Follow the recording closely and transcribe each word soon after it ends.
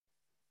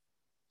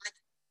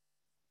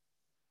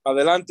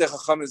Adelante,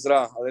 Jajam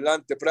Ezra,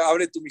 adelante.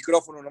 Abre tu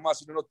micrófono nomás,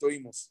 si no, no te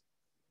oímos.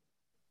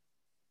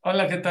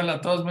 Hola, ¿qué tal a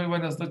todos? Muy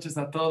buenas noches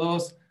a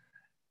todos.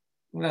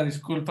 Una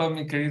disculpa,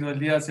 mi querido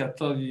Elías, y a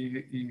todos,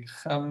 y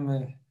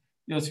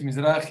Yossi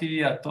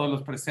Mizrahi, a todos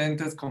los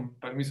presentes, con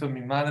permiso de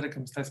mi madre que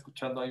me está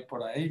escuchando ahí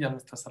por ahí, ya me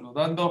está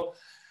saludando,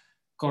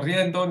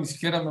 corriendo, ni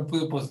siquiera me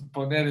pude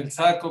poner el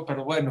saco,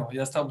 pero bueno,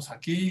 ya estamos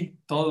aquí,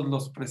 todos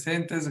los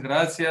presentes,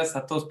 gracias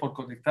a todos por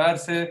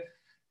conectarse.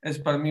 Es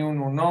para mí un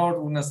honor,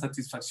 una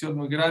satisfacción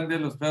muy grande,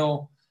 los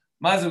veo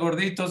más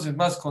gorditos y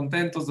más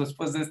contentos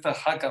después de esta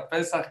Jaca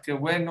Pesaj, qué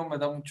bueno, me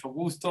da mucho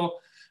gusto,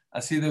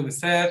 así debe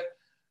ser.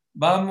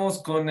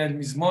 Vamos con el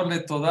Mismor de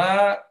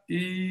Todá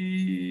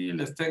y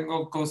les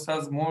tengo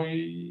cosas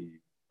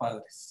muy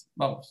padres.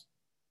 Vamos.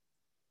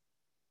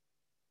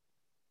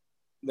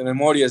 De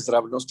memoria,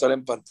 Ezra, no estará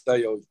en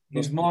pantalla hoy. No.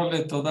 Mismor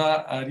de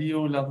Todá,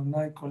 Ariu,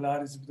 Labnai,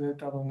 Kolaris,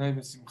 Bdeta, Adonai,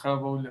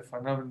 Besimchavo,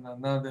 Lefanav,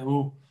 Naná,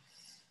 Dehu.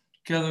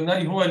 כי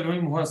אדוני הוא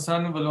אלוהים, הוא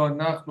עשנו ולא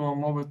אנחנו,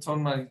 עמו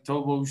וצאן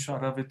מרעיתו, בו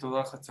שערה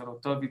ותודה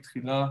חצרותיו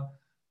בתחילה.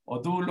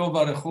 הודו לו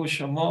ברכו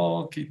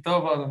שמו, כי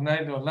טוב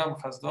אדוני לעולם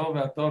חסדו,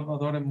 והדור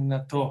ודור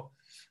אמונתו.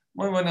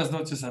 Muy buenas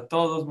noches a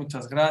todos,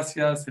 muchas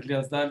gracias,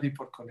 Elías Dali,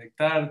 por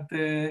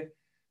conectarte.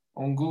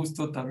 Un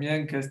gusto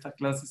también que esta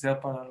clase sea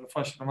para el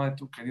Refuah Shlema de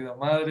tu querida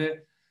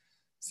madre.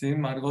 Sí,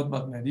 Margot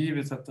Batmeri,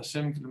 Besat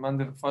Hashem, que le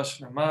mande el Refuah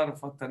Shlema,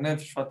 Refuah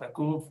Tanef,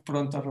 Fatakuf,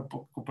 pronta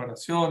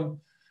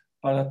recuperación.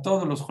 Para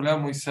todos los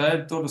Julián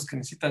Israel, todos los que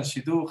necesitan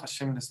Shidduch,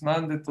 Hashem les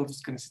mande, todos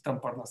los que necesitan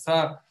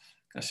Parnasá,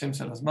 que Hashem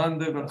se las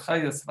mande, Berajá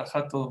y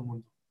Azrajá, todo el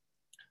mundo.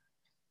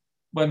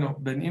 Bueno,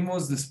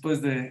 venimos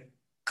después de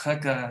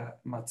Haka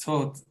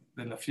Matzot,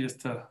 de la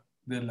fiesta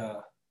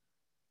de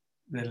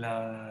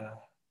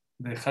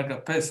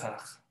Haka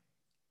Pesach,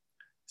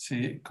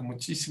 sí, con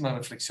muchísima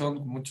reflexión,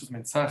 con muchos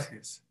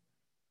mensajes.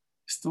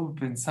 Estuve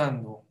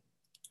pensando,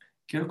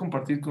 quiero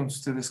compartir con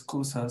ustedes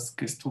cosas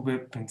que estuve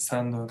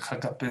pensando en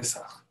Haka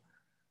Pesach,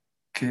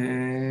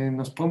 que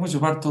nos podemos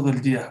llevar todo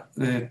el día,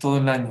 todo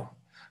el año.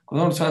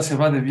 Cuando una persona se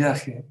va de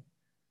viaje,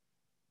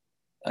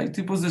 hay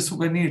tipos de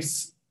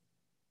souvenirs.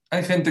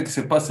 Hay gente que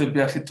se pasa el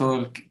viaje todo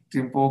el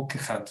tiempo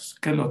quejándose,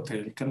 que el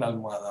hotel, que la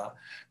almohada,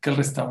 que el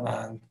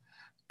restaurante,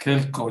 que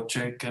el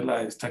coche, que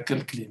la esta, que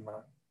el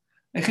clima.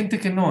 Hay gente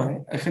que no,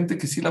 ¿eh? Hay gente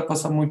que sí la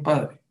pasa muy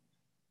padre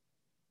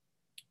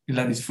y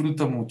la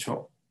disfruta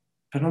mucho,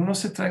 pero no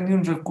se trae ni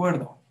un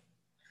recuerdo.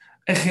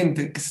 Hay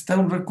gente que se trae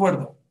un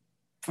recuerdo,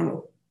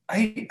 pero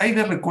hay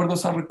de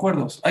recuerdos a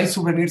recuerdos. Hay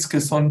souvenirs que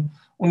son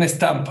una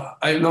estampa,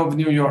 I love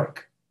New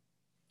York,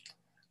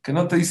 que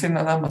no te dice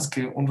nada más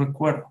que un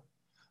recuerdo.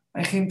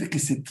 Hay gente que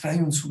se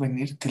trae un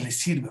souvenir que le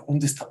sirve, un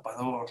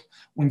destapador,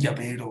 un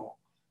llavero,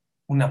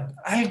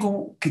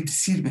 algo que te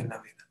sirve en la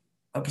vida.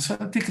 La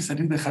persona tiene que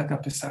salir de Haka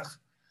Pesach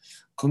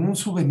con un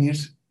souvenir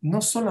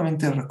no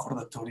solamente de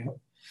recordatorio,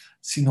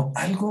 sino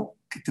algo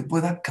que te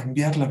pueda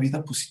cambiar la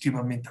vida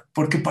positivamente,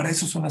 porque para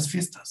eso son las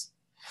fiestas.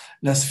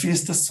 Las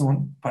fiestas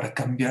son para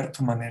cambiar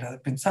tu manera de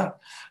pensar,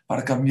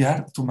 para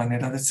cambiar tu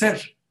manera de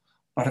ser,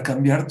 para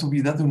cambiar tu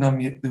vida de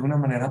una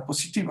manera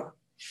positiva.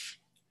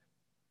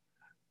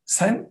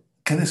 ¿Saben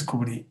qué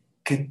descubrí?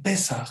 Que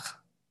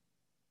Pesach,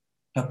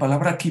 la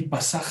palabra aquí,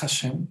 Pasach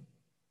Hashem,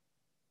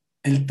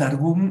 el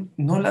Targum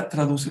no la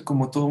traduce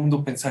como todo el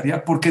mundo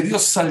pensaría, porque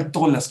Dios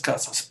saltó las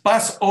casas.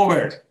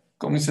 Passover,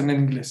 como dicen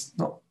en inglés.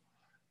 No.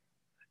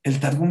 El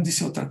Targum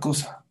dice otra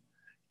cosa.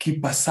 Que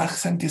Pasach,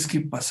 ¿saben qué es que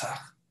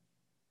Pasach?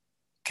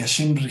 Que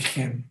Hashem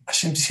Rihem,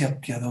 Hashem se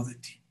apiadó de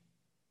ti.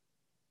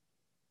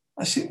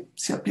 Hashem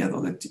se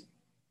apiadó de ti.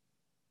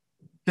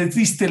 Le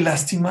diste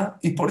lástima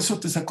y por eso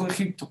te sacó de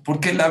Egipto.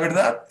 Porque la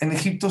verdad, en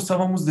Egipto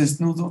estábamos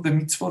desnudos de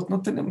mitzvot,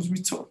 no tenemos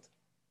mitzvot.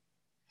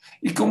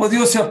 Y como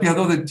Dios se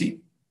apiadó de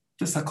ti,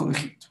 te sacó de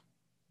Egipto.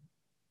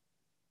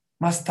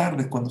 Más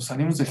tarde, cuando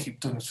salimos de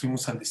Egipto, nos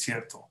fuimos al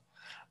desierto,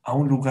 a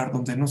un lugar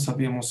donde no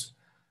sabíamos,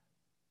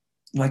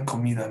 no hay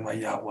comida, no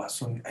hay agua,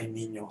 hay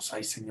niños,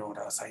 hay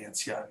señoras, hay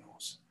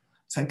ancianos.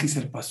 ¿Saben qué es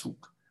el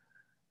pasuk?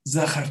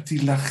 Zaharti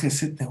la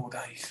Geset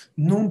Neuraich.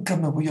 Nunca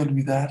me voy a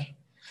olvidar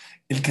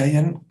el que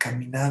hayan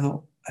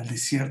caminado al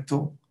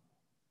desierto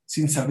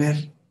sin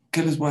saber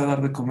qué les voy a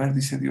dar de comer,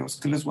 dice Dios,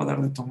 qué les voy a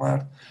dar de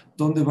tomar,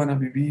 dónde van a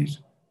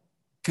vivir,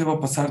 qué va a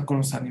pasar con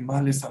los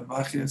animales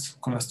salvajes,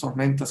 con las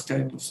tormentas que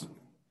hay en los...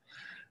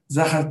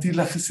 Zaharti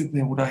la Geset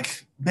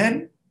Neuraich.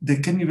 ¿Ven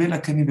de qué nivel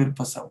a qué nivel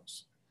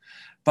pasamos?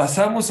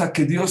 Pasamos a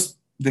que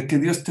Dios, de que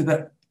Dios te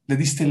da, le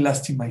diste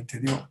lástima y te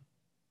dio,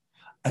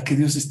 a que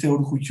Dios esté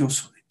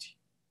orgulloso de ti.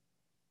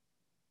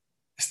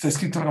 Está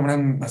escrito en la Gemara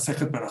en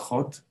Masejet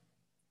Berajot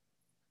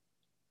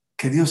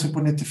que Dios se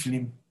pone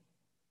tefilim.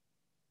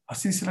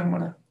 Así dice la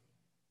Gemara.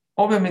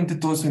 Obviamente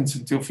todo es en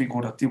sentido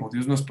figurativo,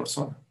 Dios no es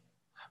persona.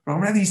 Pero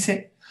la Gemara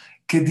dice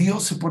que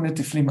Dios se pone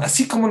tefilim.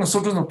 Así como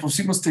nosotros nos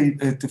pusimos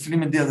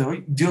tefilim el día de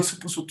hoy, Dios se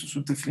puso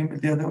su tefilim el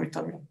día de hoy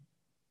también.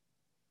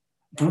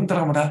 Pregunta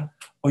la Gemara,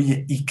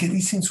 oye, ¿y qué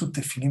dice en su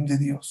tefilim de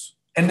Dios?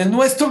 En el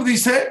nuestro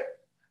dice,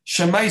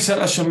 Shema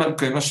Yisrael Hashem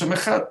Elokeinu Hashem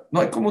Echad.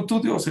 No hay como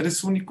tú, Dios,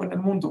 eres único en el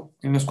mundo,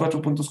 en los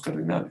 4 puntos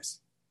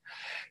cardinales.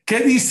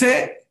 ¿Qué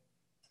dice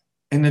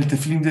en el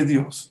tefilín de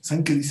Dios,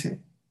 ¿saben qué dice?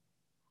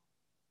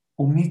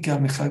 Umika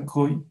mejad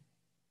goy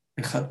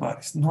ejad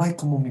bares. No hay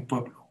como mi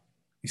pueblo,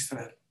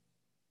 Israel.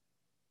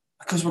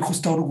 Akadosh Baruj Hu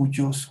está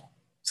orgulloso.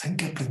 ¿Saben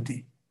qué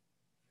aprendí?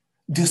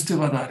 Dios te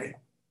va a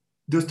dar,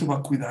 Dios te va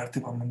a cuidar, te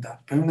va a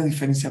mandar. Pero hay una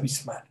diferencia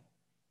abismal.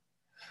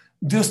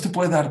 Dios te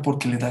puede dar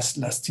porque le das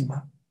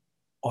lástima,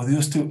 o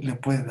Dios te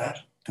puede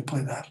dar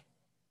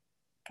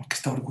porque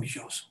está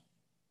orgulloso,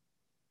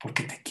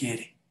 porque te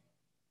quiere,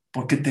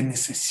 porque te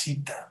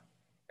necesita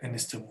en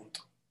este mundo.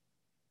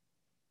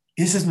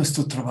 Y ese es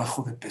nuestro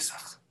trabajo de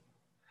Pesaj.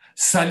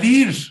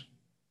 Salir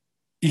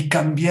y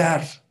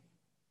cambiar,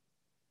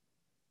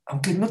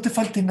 aunque no te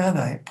falte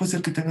nada, puede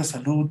ser que tengas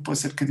salud, puede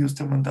ser que Dios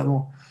te ha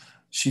mandado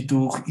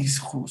shidduch,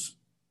 ishus,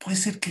 puede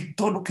ser que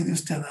todo lo que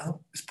Dios te ha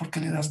dado es porque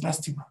le das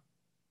lástima.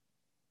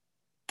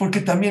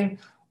 Porque también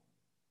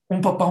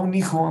un papá, un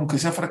hijo, aunque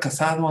sea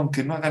fracasado,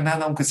 aunque no haga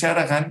nada, aunque sea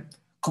aragán,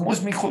 como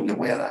es mi hijo, le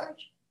voy a dar.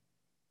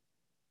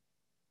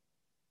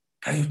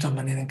 Pero hay otra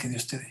manera en que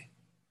Dios te dé.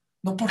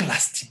 No por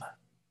lástima,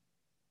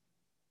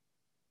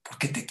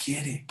 porque te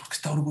quiere, porque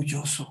está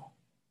orgulloso.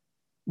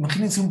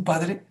 Imagínense un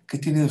padre que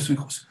tiene dos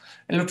hijos.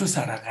 El otro es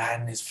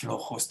aragán, es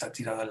flojo, está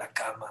tirado a la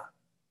cama.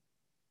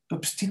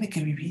 Pero pues tiene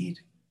que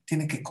vivir,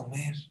 tiene que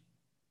comer.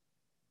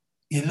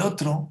 Y el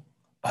otro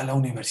va a la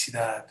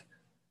universidad,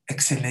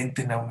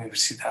 excelente en la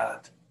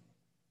universidad,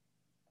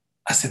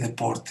 hace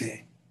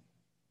deporte.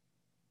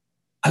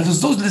 A los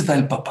dos les da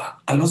el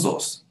papá, a los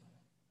dos.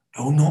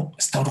 Pero uno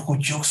está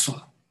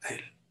orgulloso de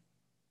él.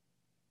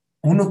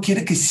 Uno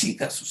quiere que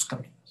siga sus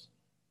caminos.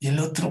 Y el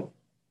otro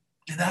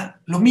le da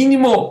lo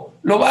mínimo,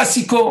 lo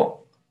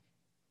básico.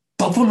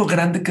 Todo lo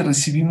grande que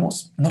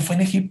recibimos no fue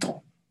en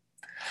Egipto.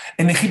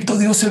 En Egipto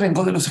Dios se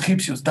vengó de los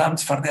egipcios. Dam,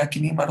 Sfardea,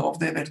 Kinim, Arov,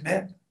 de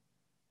Berber.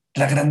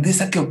 La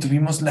grandeza que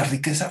obtuvimos, la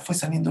riqueza fue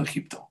saliendo de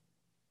Egipto.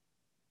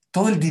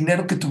 Todo el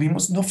dinero que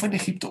tuvimos no fue en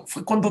Egipto,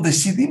 fue cuando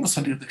decidimos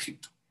salir de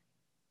Egipto.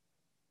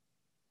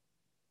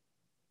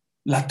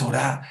 La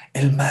Torá,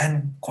 el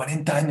man,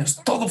 40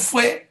 años, todo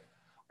fue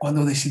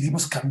cuando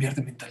decidimos cambiar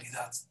de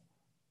mentalidad,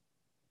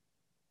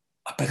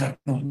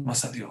 apegarnos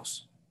más a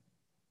Dios.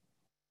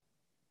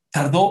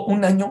 Tardó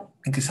un año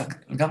en que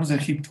salgamos de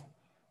Egipto,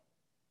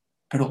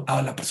 pero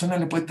a la persona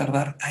le puede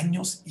tardar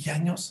años y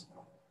años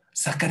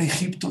sacar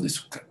Egipto de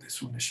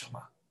su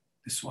neshama,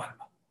 de su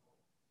alma.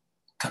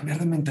 Cambiar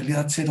de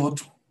mentalidad, ser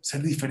otro,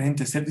 ser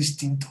diferente, ser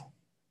distinto.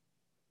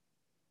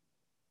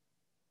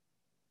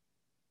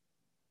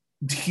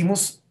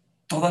 Dijimos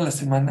toda la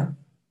semana,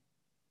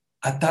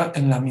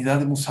 en la mitad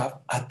de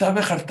Musaf,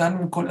 Atabe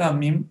Hartan Kol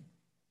Amim,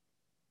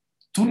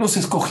 tú nos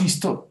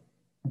escogiste,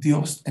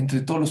 Dios, entre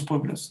todos los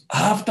pueblos.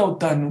 Ahavta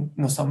Otanu,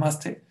 nos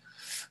amaste.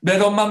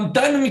 Pero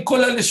Mamtanu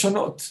Mikola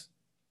Leshonot,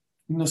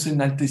 nos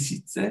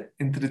enalteciste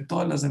entre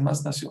todas las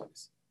demás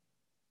naciones.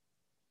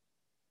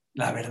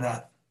 La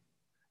verdad,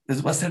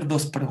 les voy a hacer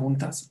dos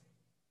preguntas,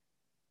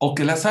 o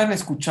que las han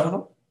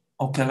escuchado,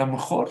 o que a lo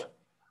mejor,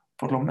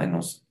 por lo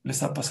menos,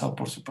 les ha pasado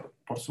por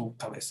su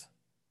cabeza.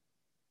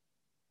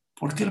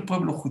 ¿Por qué el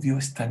pueblo judío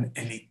es tan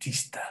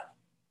elitista?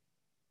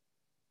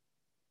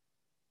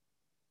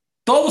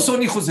 Todos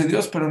son hijos de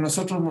Dios, pero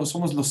nosotros no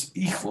somos los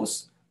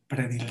hijos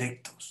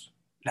predilectos.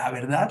 La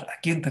verdad,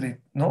 aquí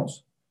entre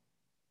nos,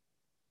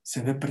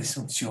 se ve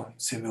presunción,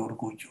 se ve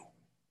orgullo.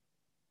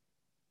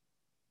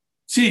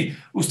 Sí,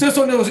 ustedes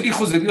son los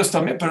hijos de Dios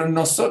también, pero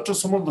nosotros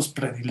somos los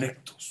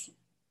predilectos.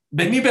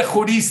 Vení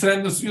Bejurista,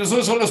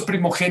 nosotros somos los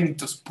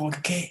primogénitos.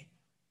 ¿Por qué?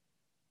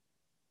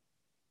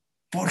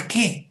 ¿Por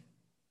qué?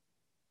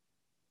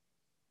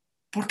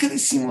 ¿Por qué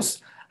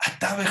decimos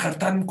Atabe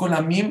Hartan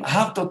Kolamim?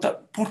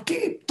 ¿Por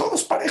qué?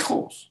 Todos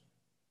parejos.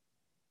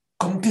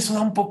 Como que eso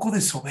da un poco de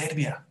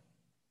soberbia,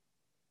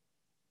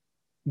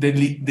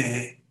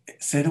 de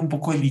ser un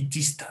poco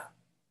elitista.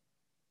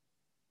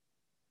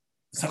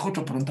 Les hago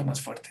otra pregunta más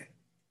fuerte.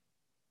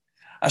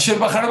 Asher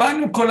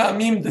Bajarban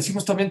Kolamim,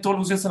 decimos también todos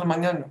los días en la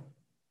mañana.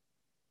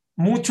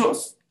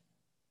 Muchos,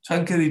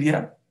 ¿saben qué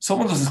diría?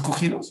 ¿Somos los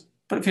escogidos?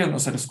 Prefiero no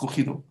ser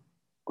escogido.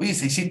 Oye,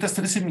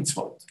 613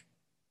 mitzvot.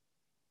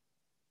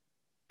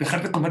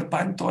 Dejar de comer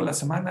pan toda la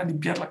semana,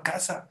 limpiar la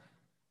casa,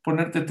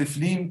 ponerte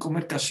teflín,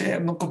 comer kasher,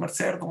 no comer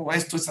cerdo,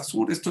 esto es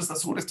azul, esto es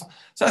azul, esto.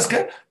 ¿Sabes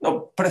qué?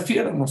 No,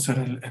 prefiero no ser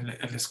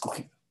el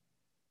escogido.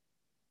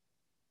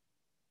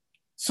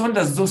 Son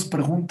las dos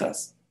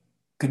preguntas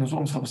que nos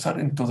vamos a usar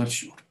en todo el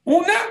shiur.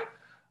 Una,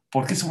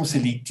 ¿por qué somos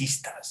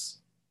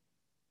elitistas?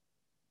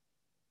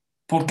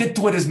 ¿Por qué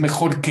tú eres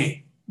mejor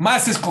que?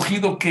 ¿Más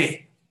escogido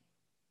que?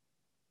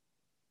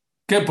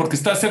 ¿Qué? Porque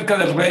estás cerca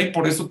del rey,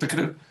 por eso te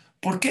crees.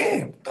 ¿Por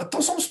qué?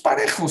 Todos somos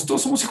parejos,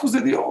 todos somos hijos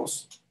de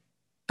Dios.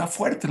 Está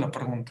fuerte la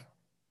pregunta.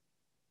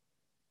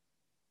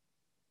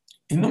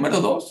 Y número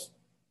dos,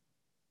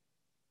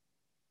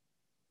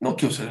 no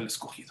quiero ser el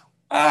escogido.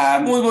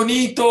 Ah, muy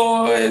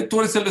bonito,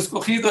 tú eres el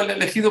escogido, el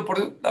elegido.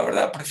 La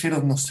verdad,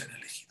 prefiero no ser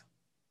elegido.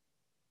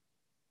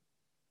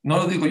 No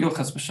lo digo yo,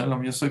 Hasbe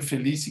Shalom, yo soy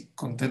feliz y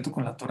contento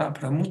con la Torah,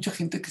 pero hay mucha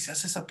gente que se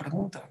hace esa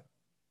pregunta.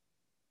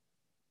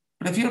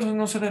 Prefiero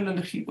no ser el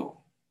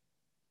elegido.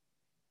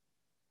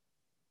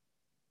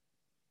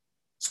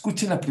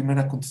 Escuchen la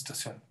primera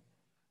contestación.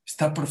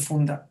 Está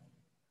profunda.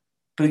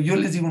 Pero yo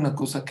les digo una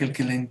cosa, que el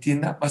que la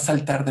entienda va a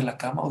saltar de la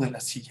cama o de la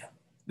silla,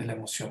 de la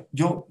emoción.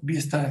 Yo vi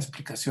esta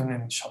explicación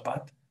en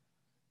Shabbat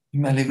y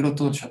me alegró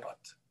todo el Shabbat.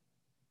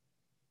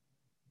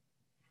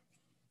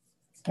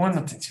 Pongan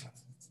atención.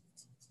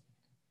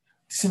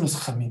 Dicen los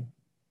Jamim,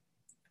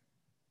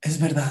 es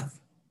verdad,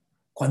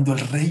 cuando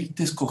el rey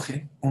te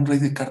escoge, un rey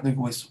de carne y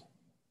hueso,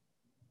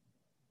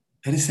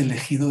 eres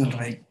elegido del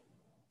rey,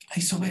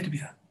 hay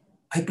soberbia,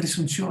 hay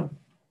presunción.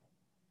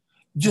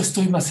 Yo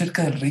estoy más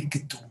cerca del rey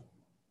que tú.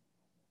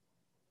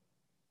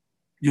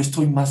 Yo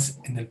estoy más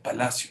en el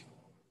palacio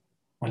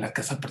o en la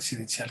casa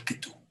presidencial que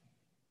tú.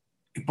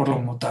 Y por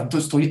lo tanto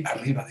estoy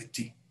arriba de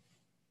ti.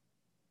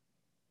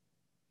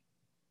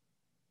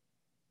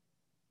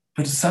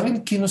 Pero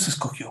 ¿saben quién nos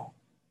escogió?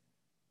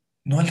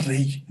 No el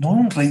rey, no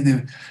un rey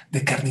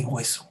de carne y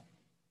hueso.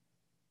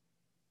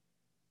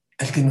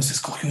 El que nos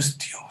escogió es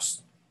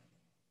Dios.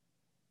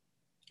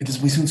 Y les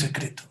voy a decir un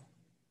secreto.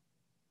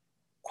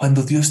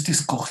 Cuando Dios te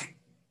escoge,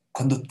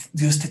 cuando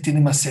Dios te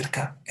tiene más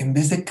cerca, en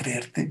vez de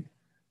creerte,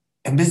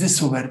 en vez de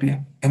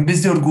soberbia, en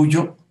vez de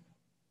orgullo,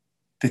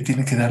 te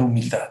tiene que dar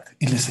humildad.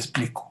 Y les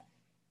explico.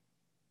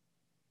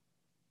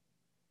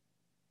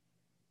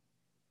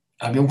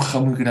 Había un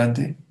jajam muy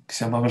grande que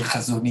se llamaba el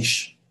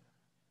Hazonish,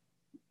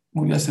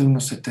 murió hace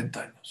unos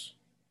 70 años.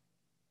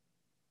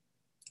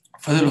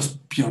 Fue de los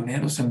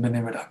pioneros en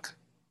Bnei Brak.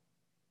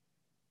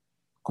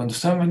 Cuando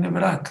estaba en Bnei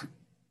Brak,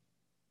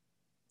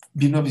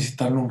 vino a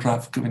visitarlo un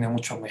Rav que venía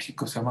mucho a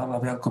México, se llamaba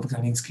Rav Yaakov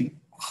Ganinsky,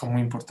 un jajam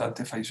muy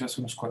importante, falleció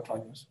hace unos 4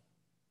 años.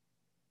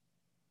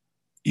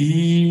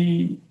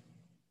 Y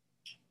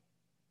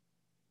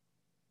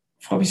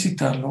fue a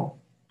visitarlo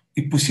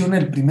y pusieron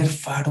el primer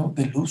faro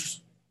de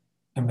luz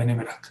en Bnei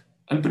Brak,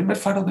 el primer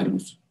faro de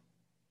luz.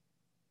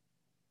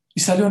 Y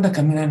salieron a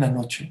caminar en la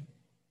noche.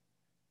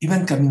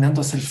 Iban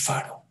caminando hacia el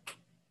faro.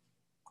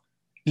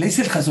 Le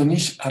dice el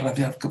Hazonish a Rav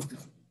Yaakov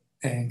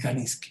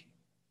Ganinsky,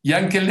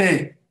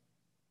 Yankele,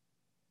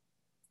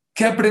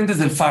 ¿qué aprendes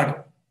del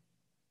faro?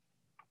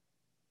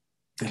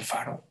 ¿Del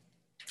faro?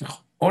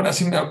 Dijo, ahora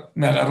sí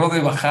me agarró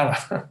de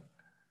bajada.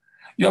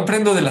 Yo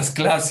aprendo de las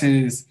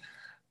clases,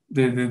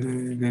 del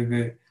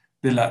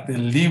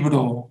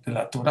libro, de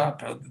la Torah,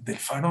 pero del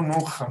faro no,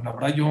 Jam, la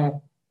verdad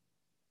yo.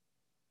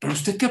 ¿Pero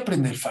usted qué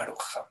aprende del faro,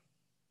 Jam?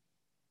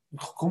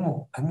 Dijo,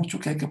 ¿cómo? Hay mucho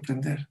que hay que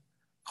aprender.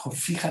 Dijo,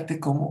 fíjate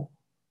cómo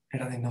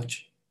era de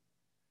noche.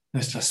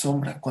 Nuestra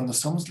sombra, cuando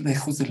estamos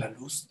lejos de la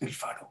luz del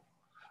faro,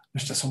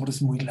 nuestra sombra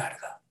es muy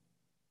larga.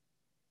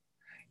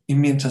 Y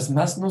mientras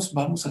más nos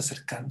vamos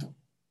acercando,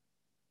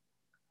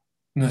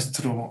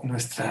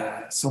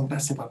 nuestra sombra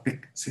se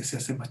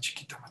hace más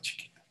chiquita, más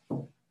chiquita.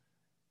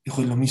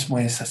 Dijo, y lo mismo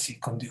es así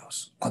con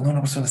Dios. Cuando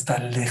una persona está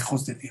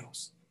lejos de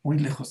Dios, muy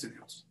lejos de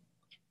Dios,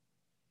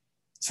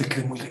 se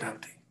cree muy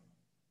grande.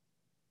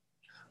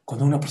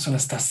 Cuando una persona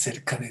está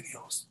cerca de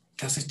Dios,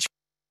 te hace chiquito.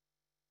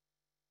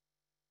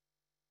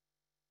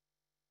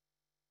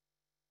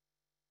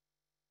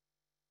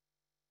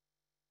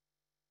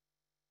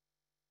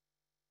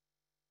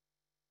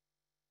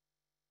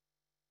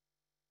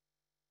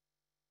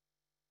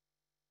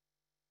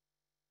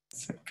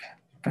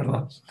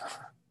 Perdón.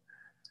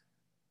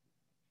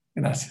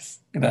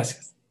 Gracias,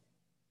 gracias.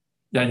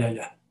 Ya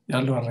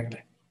lo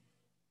arreglé.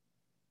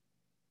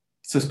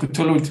 ¿Se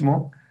escuchó lo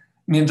último?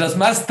 Mientras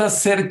más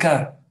estás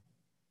cerca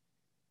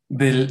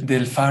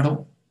del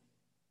faro,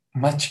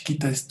 más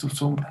chiquita es tu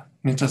sombra.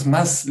 Mientras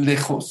más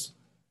lejos,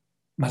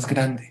 más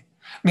grande.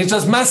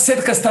 Mientras más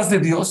cerca estás de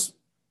Dios,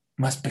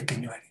 más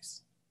pequeño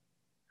eres.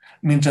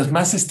 Mientras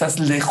más estás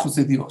lejos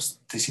de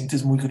Dios, te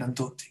sientes muy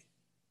grandote.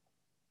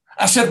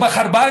 Asher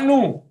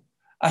Bajarbanu,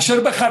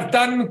 Asher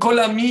Bajartan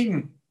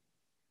Kolamim.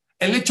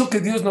 El hecho que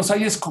Dios nos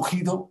haya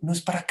escogido no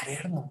es para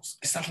creernos,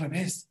 es al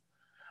revés,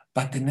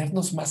 para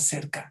tenernos más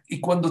cerca. Y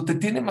cuando te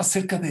tiene más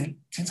cerca de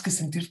Él, tienes que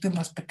sentirte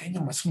más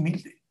pequeño, más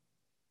humilde.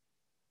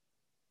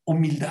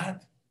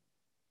 Humildad.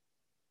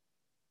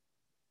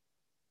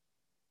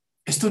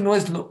 Esto no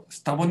es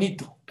está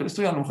bonito, pero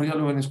esto a lo mejor ya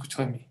lo han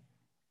escuchado de mí.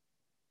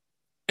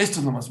 Esto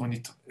es lo más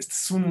bonito. Este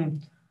es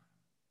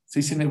se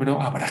dice en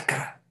hebreo,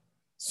 abracá.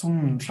 Es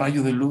un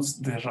rayo de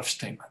luz de Rav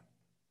Steinman.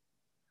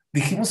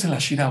 Dijimos en la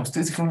Shira,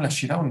 ¿ustedes dijeron en la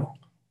Shira o no?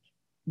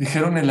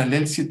 ¿Dijeron el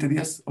Alel 7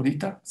 días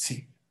ahorita?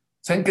 Sí.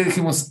 ¿Saben qué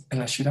dijimos en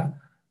la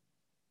Shira?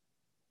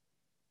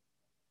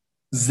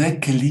 Ze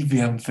keli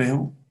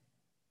ve'amveu,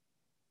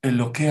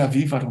 Eloquea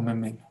viva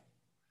romemeno.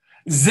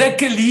 Ze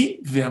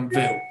keli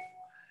ve'amveu.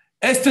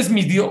 Este es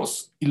mi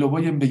Dios y lo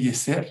voy a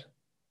embellecer.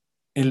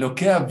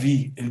 Eloquea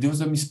vi, el Dios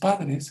de mis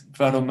padres,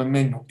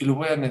 varomemeno, y lo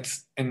voy a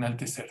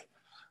enaltecer.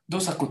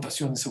 2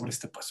 acotaciones sobre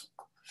este paso.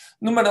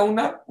 Número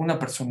 1, una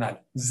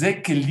personal.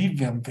 Ze keli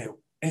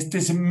ve'amveu. Este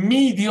es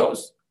mi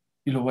Dios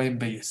y lo voy a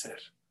embellecer.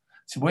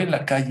 Si voy en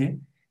la calle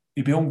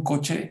y veo un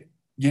coche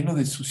lleno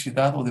de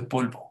suciedad o de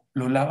polvo,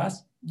 ¿lo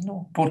lavas?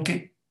 No. ¿Por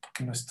qué?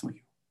 Porque no es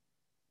tuyo.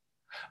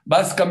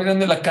 Vas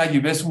caminando en la calle y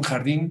ves un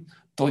jardín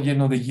todo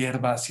lleno de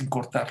hierba sin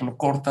cortar, lo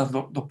cortas,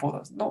 lo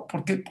podas. No,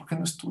 ¿por qué? Porque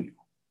no es tuyo.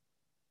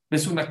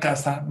 ¿Ves una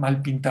casa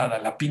mal pintada?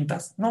 ¿La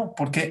pintas? No,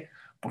 ¿por qué?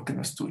 Porque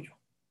no es tuyo.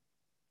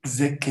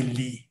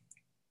 Zekeli,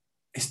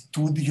 es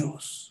tu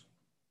Dios.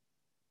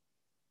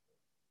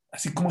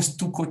 Así como es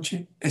tu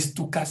coche, es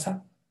tu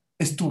casa,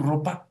 es tu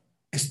ropa,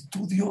 es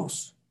tu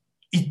Dios.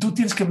 Y tú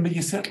tienes que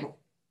embellecerlo.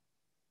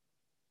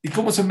 ¿Y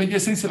cómo se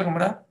embellece? Dice la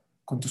Gemara,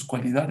 con tus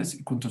cualidades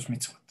y con tus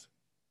mitzvot.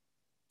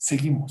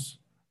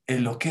 Seguimos.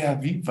 Eloque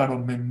aviv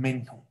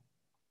varomemenu.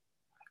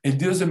 El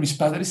Dios de mis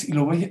padres y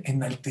lo voy a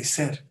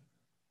enaltecer.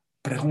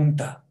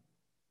 Pregunta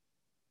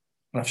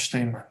Rav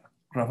Steinman,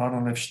 Rav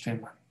Aron Lev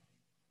Steinman,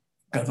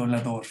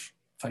 Gadolador,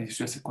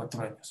 falleció hace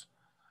 4 años.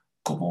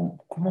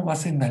 ¿Cómo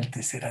vas a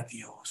enaltecer a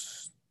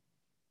Dios?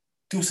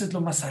 Dios es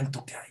lo más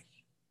alto que hay.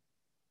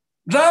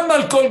 Ram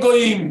al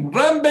Kolgoim,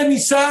 Ram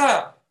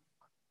Benizá.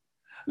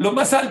 Lo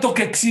más alto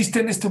que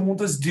existe en este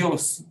mundo es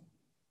Dios.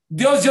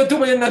 Dios, yo te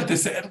voy a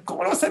enaltecer.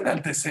 ¿Cómo lo vas a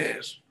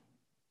enaltecer?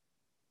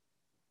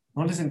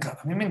 No les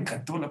encanta. A mí me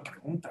encantó la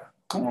pregunta.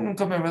 ¿Cómo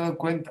nunca me había dado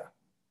cuenta?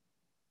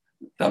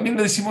 También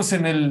le decimos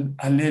en el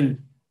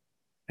Alel,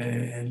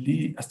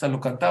 hasta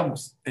lo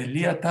cantamos,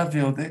 Eliata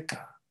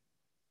Veodeca.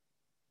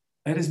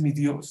 Eres mi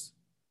Dios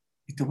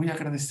y te voy a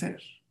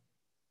agradecer.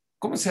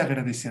 ¿Cómo se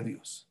agradece a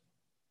Dios?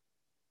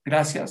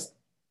 Gracias.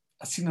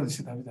 Así nos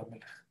dice David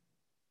Amelech.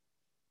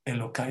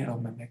 Elokai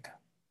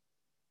Ramemeca.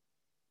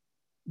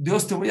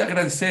 Dios, te voy a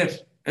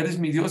agradecer. Eres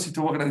mi Dios y te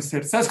voy a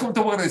agradecer. ¿Sabes cómo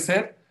te voy a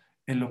agradecer?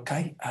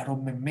 Elokai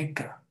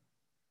Aromemeca.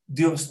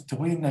 Dios, te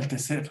voy a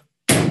enaltecer.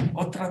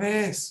 Otra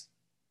vez.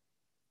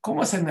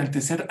 ¿Cómo vas a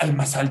enaltecer al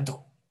más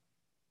alto?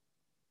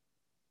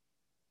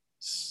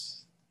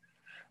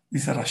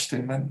 Dice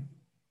Rashterman,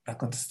 la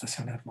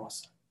contestación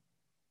hermosa.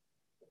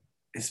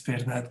 Es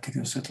verdad que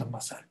Dios es lo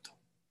más alto.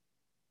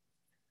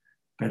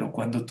 Pero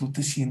cuando tú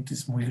te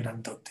sientes muy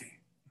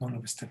grandote, no lo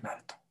ves tan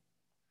alto.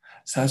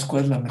 ¿Sabes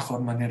cuál es la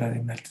mejor manera de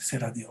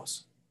enaltecer a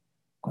Dios?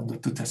 Cuando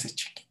tú te haces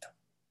chiquito.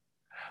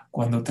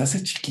 Cuando te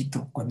haces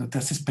chiquito, cuando te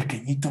haces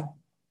pequeñito,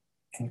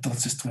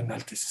 entonces tú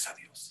enalteces a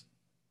Dios.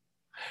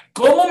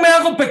 ¿Cómo me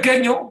hago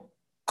pequeño?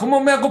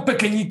 ¿Cómo me hago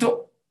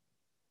pequeñito?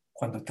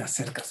 Cuando te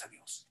acercas a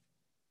Dios.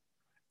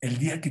 El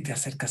día que te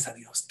acercas a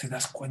Dios, te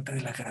das cuenta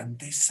de la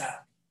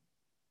grandeza.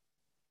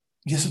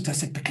 Y eso te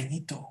hace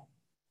pequeñito.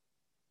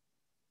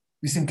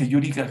 Dicen que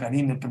Yuri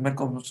Gagarin, el primer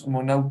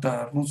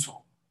cosmonauta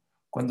ruso,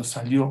 cuando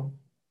salió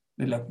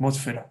de la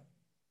atmósfera,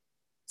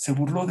 se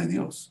burló de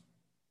Dios.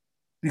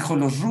 Dijo,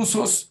 los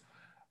rusos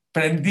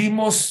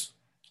prendimos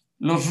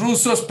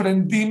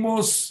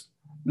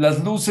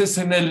las luces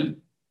en el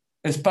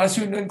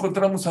espacio y no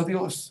encontramos a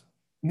Dios.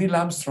 Neil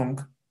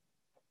Armstrong,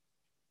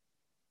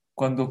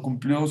 cuando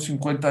cumplió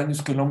 50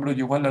 años que el hombre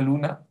llegó a la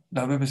luna,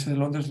 la BBC de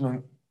Londres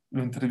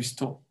lo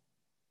entrevistó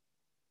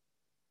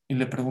y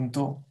le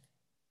preguntó,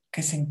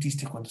 ¿qué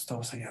sentiste cuando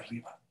estabas ahí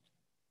arriba?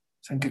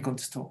 ¿Saben qué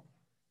contestó?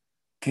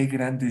 Qué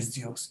grande es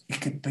Dios y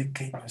qué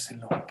pequeño es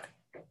el hombre.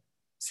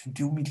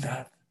 Sentí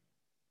humildad,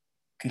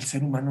 que el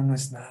ser humano no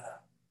es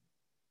nada.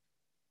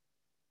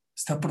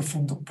 Está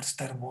profundo, pero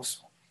está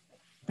hermoso.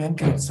 Vean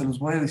que se los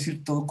voy a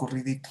decir todo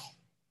corridito.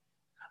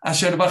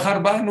 Asher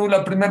Bahar Banu,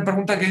 la primera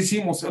pregunta que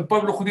hicimos, el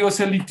pueblo judío es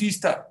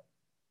elitista.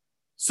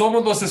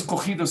 Somos los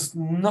escogidos.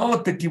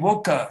 No, te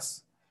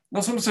equivocas.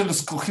 No somos los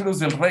escogidos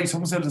del rey,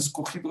 somos los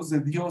escogidos de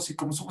Dios. Y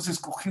como somos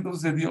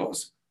escogidos de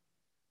Dios,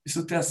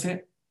 eso te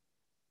hace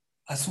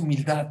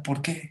humildad.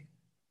 ¿Por qué?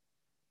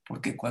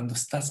 Porque cuando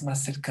estás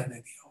más cerca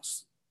de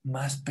Dios,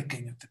 más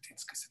pequeño te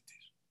tienes que sentir.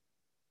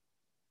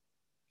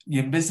 Y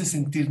en vez de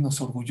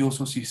sentirnos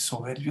orgullosos y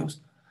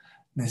soberbios,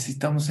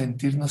 necesitamos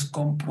sentirnos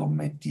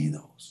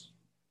comprometidos.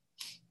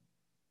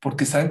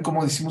 Porque ¿saben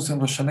cómo decimos en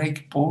Rosh Hashanah y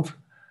Kippur?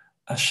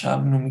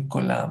 Asham no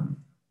mikolam,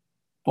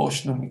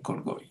 posh no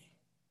mikolgoy.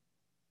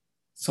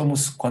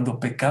 Somos cuando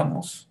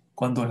pecamos,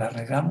 cuando la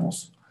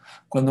regamos,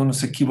 cuando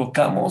nos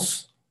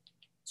equivocamos,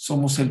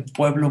 somos el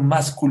pueblo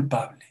más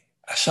culpable.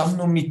 Asham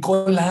no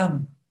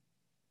mikolam.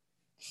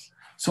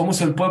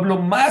 Somos el pueblo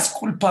más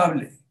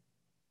culpable.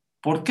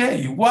 ¿Por qué?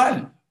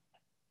 Igual.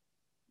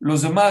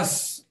 Los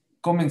demás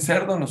comen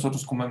cerdo,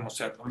 nosotros comemos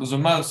cerdo. Los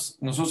demás,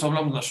 nosotros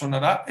hablamos la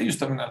shonara, ellos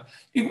también hablan.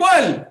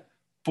 Igual.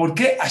 ¿Por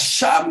qué?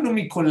 Asham no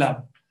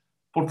mikolam.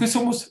 ¿Por qué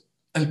somos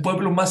el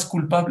pueblo más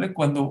culpable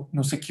cuando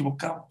nos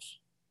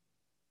equivocamos?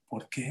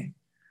 ¿Por qué?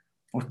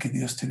 Porque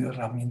Dios te dio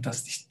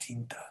herramientas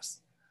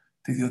distintas,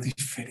 te dio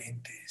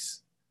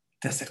diferentes,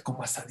 te acercó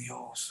más a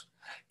Dios.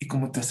 Y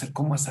como te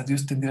acercó más a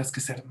Dios, tendrás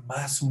que ser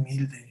más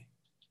humilde.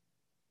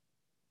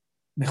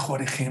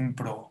 Mejor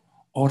ejemplo,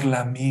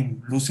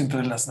 Orlamim, luz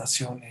entre las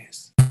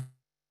naciones.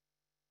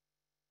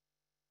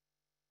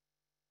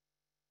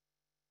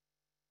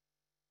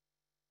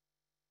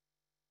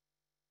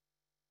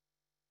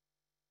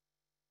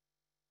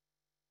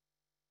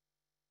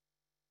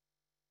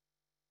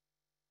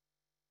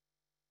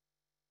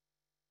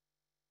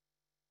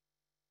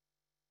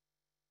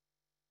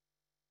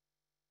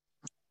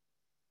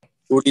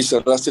 Uri,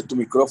 cerraste tu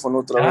micrófono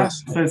otra Ya,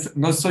 vez. pues,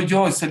 no soy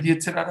yo, es el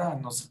Yetzer Hara,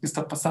 no sé qué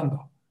está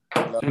pasando.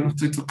 Claro. Yo no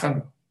estoy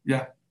tocando.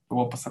 Ya, lo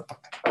voy a pasar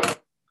para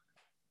acá.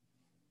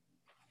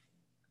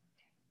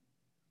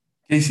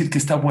 Quiere decir que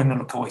está bueno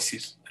lo que voy a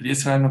decir.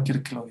 Eliezer no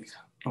quiere que lo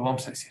diga. Lo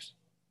vamos a decir.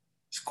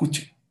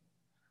 Escuche.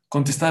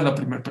 Contestar la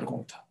primera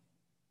pregunta.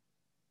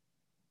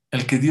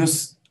 El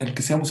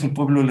que seamos el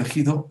pueblo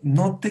elegido,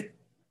 no te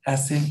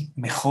hace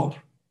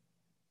mejor,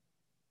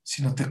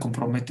 sino te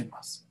compromete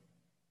más.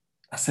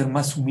 A ser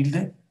más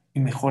humilde y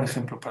mejor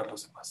ejemplo para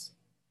los demás.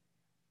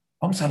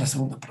 Vamos a la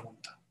segunda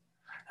pregunta.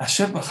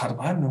 Asher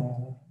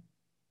Bajarbano,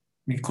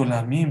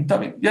 Mikolamim,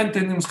 también, ya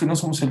entendemos que no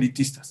somos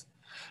elitistas,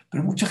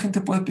 pero mucha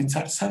gente puede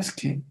pensar, ¿sabes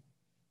qué?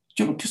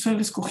 Yo no quiero ser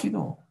el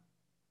escogido.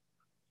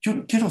 Yo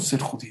no quiero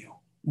ser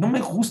judío. No me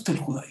gusta el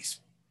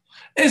judaísmo.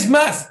 Es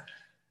más,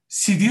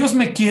 si Dios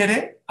me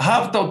quiere,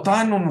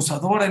 Otano nos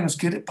adora y nos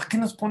quiere, ¿para qué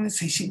nos pone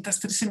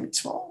 613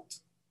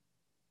 mitzvot?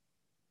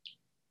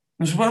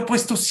 Nos hubiera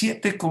puesto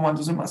 7 como a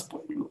los demás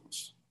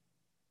pueblos.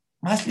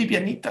 Más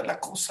livianita la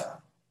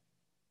cosa.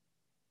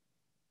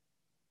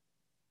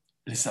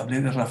 Les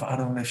hablé de Rav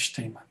Aaron Lev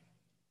Steinman.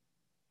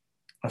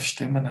 Rav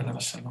Steinman alaba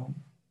Shalom.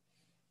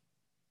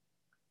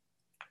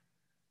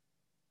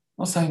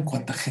 No saben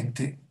cuánta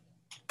gente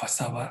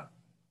pasaba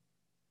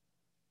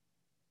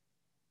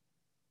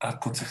a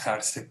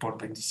aconsejarse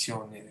por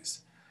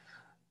bendiciones,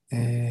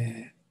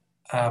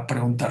 a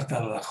preguntarte a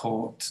la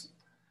Jot.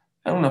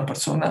 Era una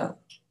persona.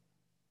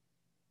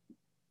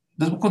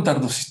 Les voy a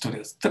contar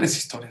 3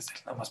 historias de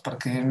él, nada más para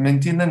que me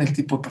entiendan el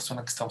tipo de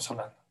persona que estamos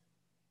hablando.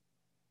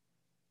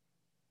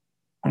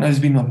 Una vez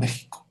vino a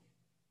México.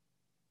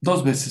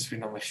 2 veces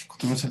vino a México.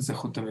 Tuvimos el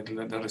zehut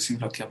de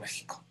recibirlo aquí a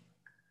México.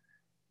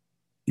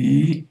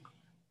 Y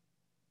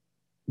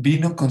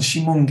vino con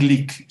Shimon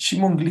Glick.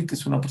 Shimon Glick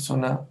es una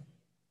persona,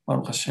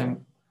 Baruch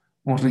Hashem,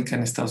 muy rica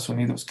en Estados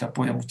Unidos, que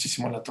apoya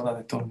muchísimo la Torah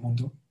de todo el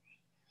mundo.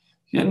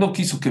 Y él no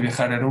quiso que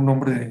viajara. Era un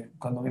hombre,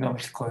 cuando vino a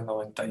México, de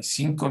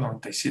 95,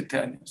 97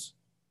 años.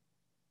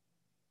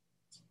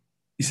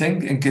 ¿Y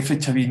saben en qué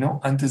fecha vino?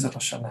 Antes de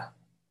Rosh Hashanah.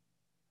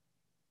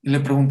 Y le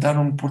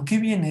preguntaron, ¿por qué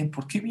viene?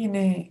 ¿Por qué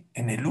viene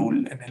en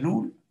Elul? En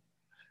Elul.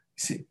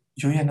 Dice,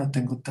 yo ya no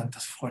tengo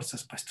tantas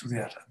fuerzas para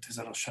estudiar antes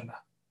de Rosh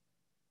Hashanah.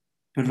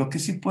 Pero lo que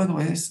sí puedo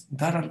es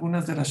dar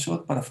algunas de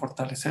Rashot para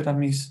fortalecer a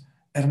mis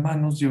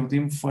hermanos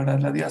Yehudim fuera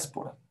de la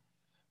diáspora.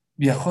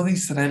 Viajó de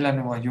Israel a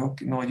Nueva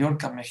York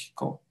a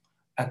México.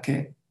 ¿A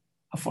qué?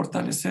 A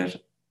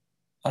fortalecer,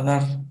 a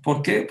dar.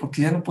 ¿Por qué?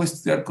 Porque ya no puede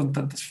estudiar con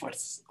tantas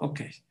fuerzas.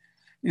 Ok.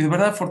 Y de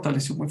verdad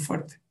fortaleció muy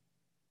fuerte.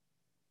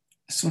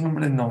 Es un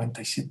hombre de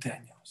 97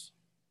 años.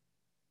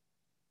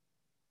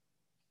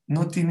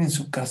 No tiene en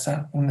su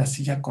casa una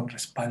silla con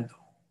respaldo.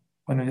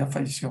 Bueno, ya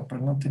falleció,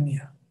 pero no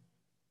tenía.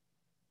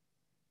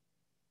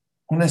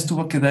 Una vez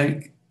tuvo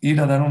que ir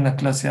a dar una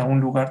clase a un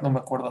lugar, no me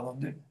acuerdo a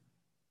dónde,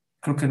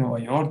 creo que en Nueva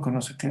York o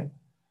no sé qué,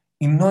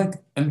 y no,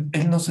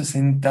 él no se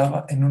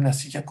sentaba en una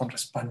silla con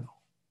respaldo.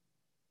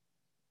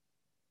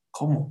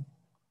 ¿Cómo?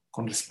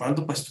 ¿Con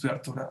respaldo para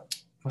estudiar Torah?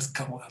 No es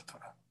cabo de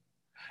Torah.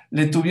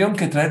 Le tuvieron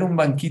que traer un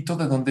banquito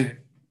de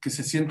donde que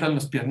se sientan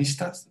los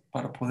pianistas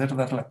para poder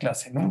dar la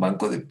clase, en un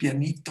banco de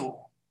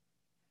pianito.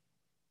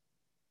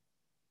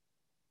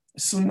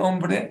 Es un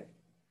hombre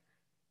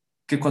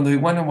que cuando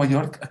llegó a Nueva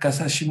York, a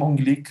casa de Shimon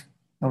Glick,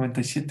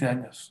 97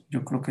 años,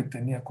 yo creo que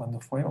tenía cuando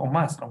fue, o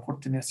más, a lo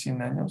mejor tenía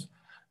 100 años,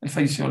 él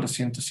falleció a los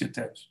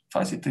 107 años,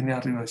 fácil tenía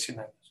arriba de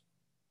 100 años.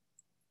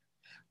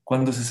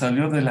 Cuando se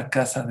salió de la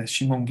casa de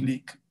Shimon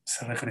Glick,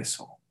 se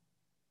regresó.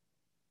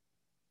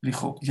 Le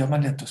dijo,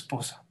 llámale a tu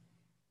esposa.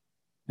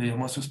 Le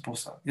llamó a su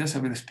esposa, ya se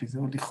había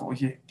despedido, le dijo,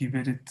 oye,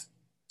 Tiberet,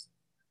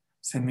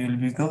 se me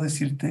olvidó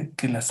decirte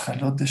que las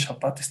jalot de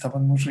Shabbat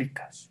estaban muy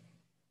ricas.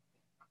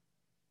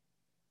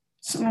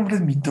 Es un hombre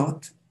de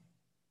mitot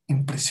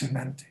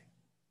impresionante,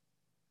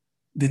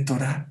 de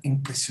Torah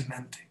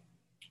impresionante.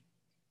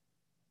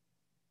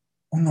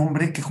 Un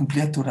hombre que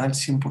cumplía Torah al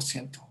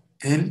 100%.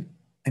 Él,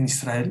 en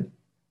Israel,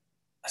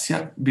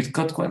 hacía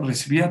Birkat Kohanim,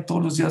 recibía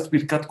todos los días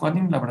Birkat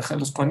Kohanim, la braja de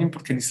los Kohanim,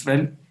 porque en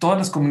Israel todas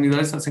las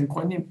comunidades hacen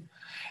Kohanim.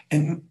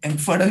 En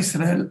fuera de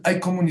Israel hay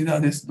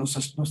comunidades,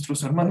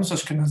 nuestros hermanos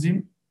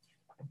Ashkenazim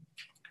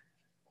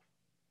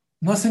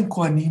no hacen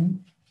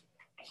Kohanim,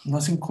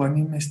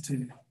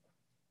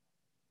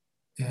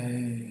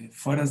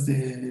 fuera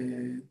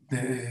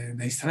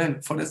de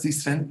Israel, fuera de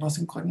Israel no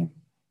hacen Kohanim.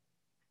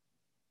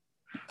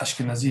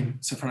 Ashkenazim,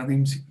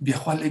 Sefaradim,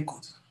 viajó a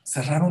Lakewood,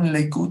 cerraron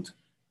Lakewood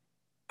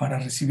para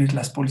recibir,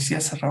 las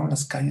policías cerraron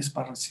las calles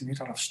para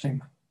recibir a Rav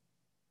Steinman.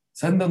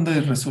 ¿Saben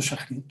dónde rezó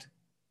Shachrit?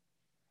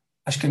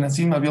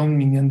 Ashkenazim había un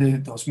minyan de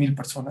 2,000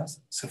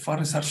 personas, se fue a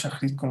rezar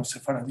Shachrit con los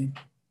Sefaradim,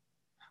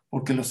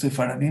 porque los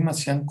Sefaradim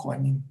hacían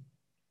Kohanim,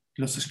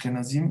 los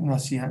Ashkenazim no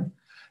hacían,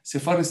 se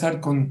fue a rezar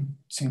con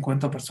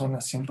 50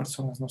 personas, 100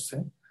 personas, no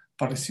sé,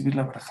 para recibir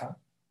la braja,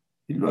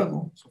 y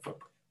luego se fue.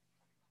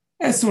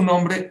 Es un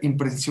hombre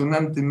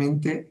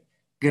impresionantemente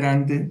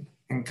grande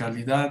en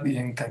calidad y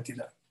en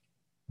cantidad.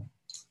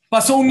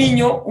 Pasó un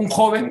niño, un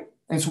joven,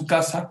 en su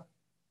casa,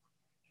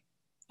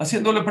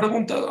 haciéndole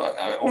preguntas,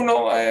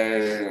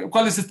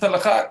 ¿cuál es esta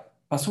halajá?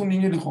 Pasó un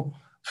niño y dijo,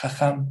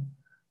 jajam,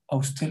 ¿a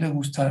usted le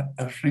gusta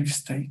el rib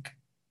steak?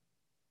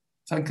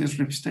 ¿Saben qué es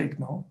rib steak,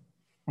 no?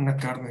 Una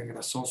carne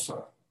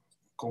grasosa,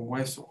 con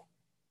hueso.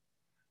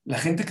 La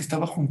gente que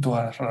estaba junto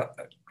a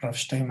Rav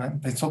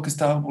Steinman pensó que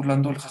estaba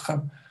burlando al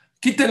Jajam.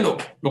 Quítenlo,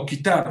 lo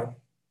quitaron.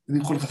 Y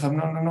dijo el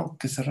Jajam, no,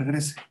 que se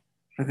regrese,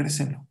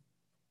 regrésenlo.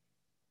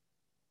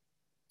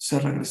 Se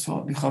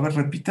regresó, dijo, a ver,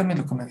 repítame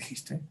lo que me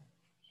dijiste.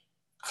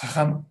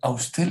 Jajam, ¿a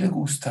usted le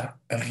gusta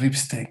el rib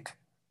steak?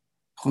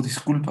 Dijo,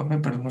 discúlpame,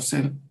 pero no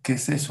sé qué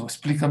es eso,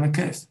 explícame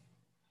qué es.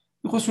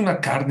 Dijo, es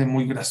una carne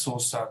muy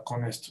grasosa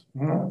con esto.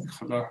 No,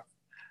 dijo, la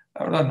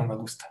verdad no me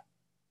gusta.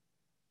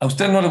 ¿A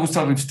usted no le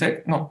gusta el rib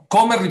steak? No.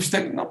 ¿Come rib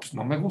steak? No, pues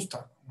no me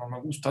gusta. No me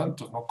gusta,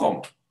 entonces no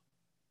como.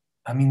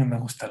 A mí no me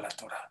gusta la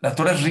Torah. La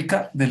Torah es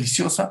rica,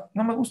 deliciosa.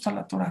 No me gusta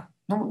la Torah.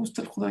 No me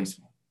gusta el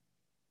judaísmo.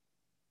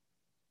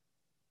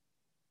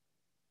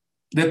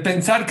 De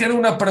pensar que era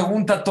una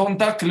pregunta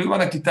tonta que lo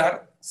iban a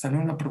quitar, salió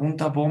una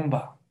pregunta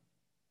bomba.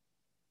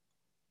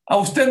 ¿A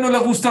usted no le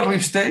gusta el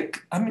rib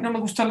steak? A mí no me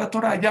gusta la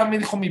Torah. Ya me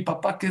dijo mi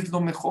papá que es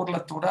lo mejor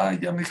la Torah.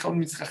 Ya me dijo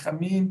mis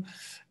jajamín.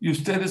 Y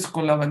ustedes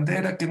con la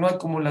bandera que no hay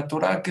como la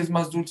Torah, que es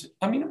más dulce.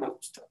 A mí no me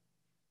gusta.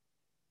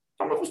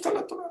 No me gusta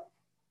la Torah.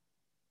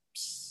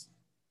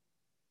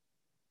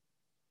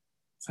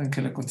 ¿Saben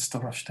qué le contestó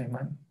Rav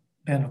Steinman?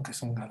 Vean lo que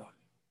es un gadol.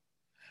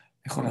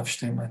 Dijo Rav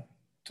Steinman,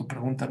 tu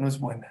pregunta no es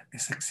buena,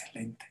 es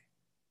excelente.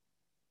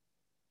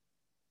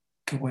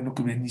 Qué bueno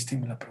que viniste y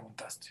me la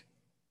preguntaste.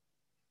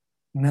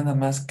 Nada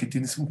más que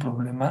tienes un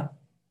problema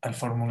al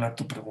formular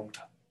tu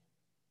pregunta.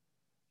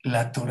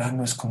 La Torah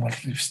no es como el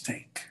rib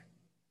steak.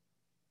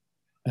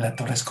 La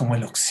Torah es como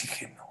el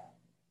oxígeno.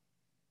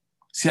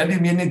 Si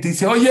alguien viene y te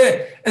dice,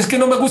 oye, es que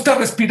no me gusta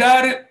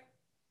respirar.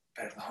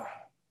 Perdón.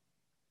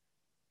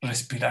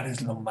 Respirar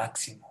es lo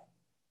máximo.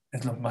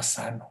 Es lo más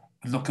sano.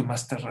 Es lo que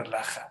más te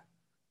relaja.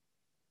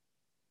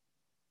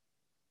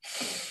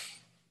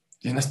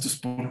 Llenas tus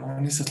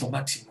pulmones, es lo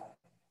máximo.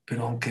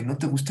 Pero aunque no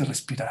te guste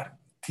respirar,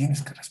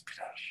 tienes que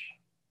respirar.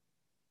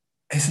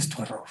 Ese es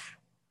tu error.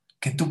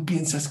 Que tú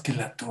piensas que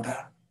la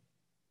Torah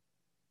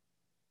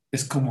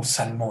es como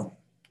salmón.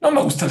 No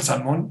me gusta el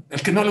salmón.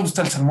 El que no le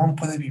gusta el salmón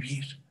puede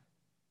vivir.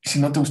 Y si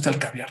no te gusta el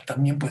caviar,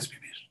 también puedes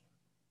vivir.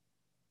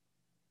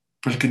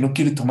 Pero el que no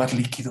quiere tomar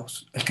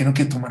líquidos, el que no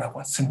quiere tomar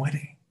agua, se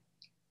muere.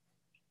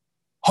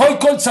 Hoy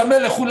kol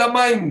sameh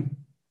lehulamaim,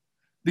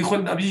 dijo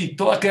el Naví,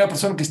 toda aquella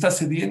persona que está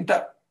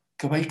sedienta,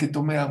 que vaya y que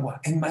tome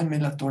agua. En Maim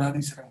en la Torah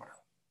dice la Gemara.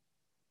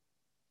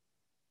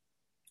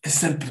 Ese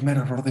es el primer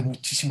error de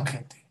muchísima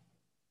gente.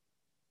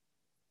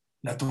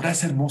 La Torah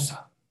es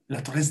hermosa,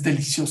 la Torah es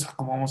deliciosa,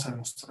 como vamos a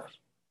demostrar.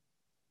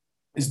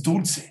 Es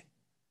dulce,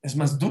 es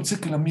más dulce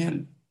que la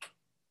miel.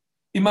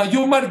 Y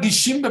Mayomar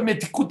Gishim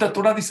Bemetikuta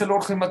Torah, dice el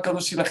Orge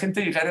Makadosh, si la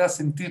gente llegara a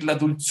sentir la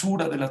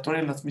dulzura de la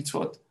Torah y las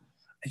mitzvot,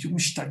 Ayum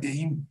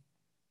Ishtageim,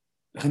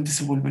 la gente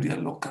se volvería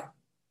loca.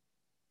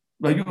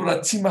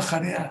 Vayuratzima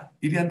Jarea,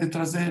 irían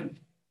detrás de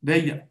él, de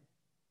ella.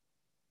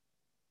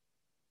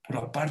 Pero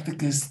aparte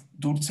que es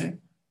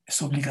dulce,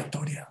 es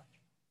obligatoria.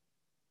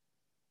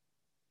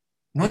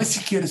 No es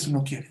si quieres o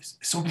no quieres,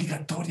 es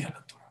obligatoria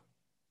la Torah.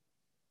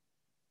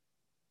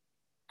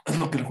 Es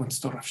lo que le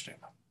contestó Rav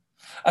Steinman.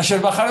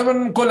 Asher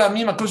Bajaram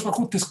Kolamim, Akadosh Baruj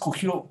Hu te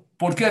escogió.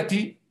 ¿Por qué a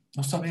ti?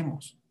 No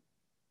sabemos.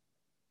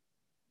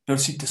 Pero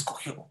si te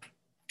escogió,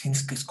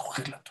 tienes que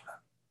escoger la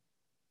Torah.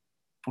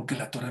 Porque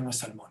la Torah no es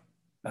salmón,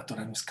 la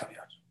Torah no es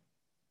caviar.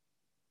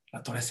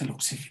 La Torah es el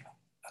oxígeno,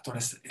 la Torah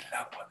es el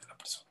agua de la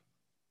persona.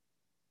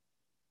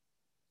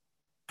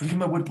 Pero yo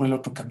me voy por el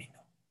otro camino.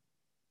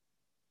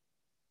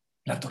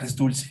 La Torah es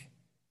dulce.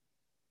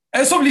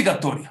 Es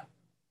obligatoria.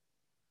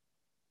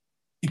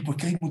 ¿Y por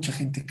qué hay mucha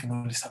gente que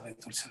no le sabe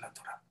dulce la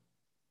Torah?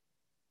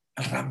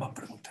 El Rambam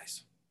pregunta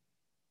eso.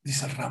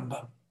 Dice el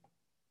Rambam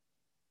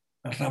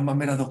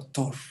era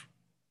doctor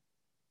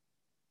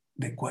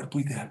de cuerpo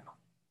y de alma.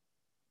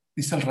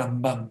 Dice el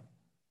Rambam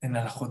en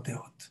Alajot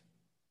Deot.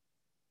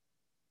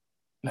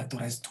 La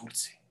Torah es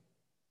dulce.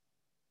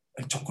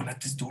 El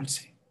chocolate es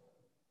dulce.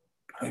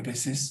 Pero hay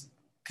veces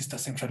que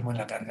estás enfermo en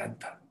la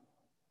garganta.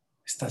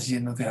 Estás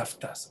lleno de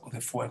aftas o de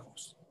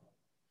fuegos.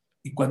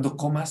 Y cuando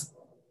comas,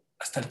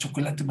 hasta el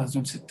chocolate más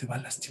dulce te va a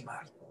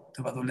lastimar,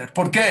 te va a doler.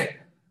 ¿Por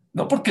qué?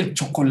 No porque el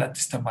chocolate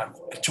está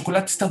amargo. El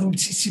chocolate está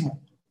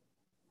dulcísimo.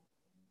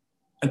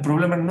 El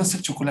problema no es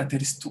el chocolate,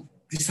 eres tú.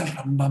 Dice el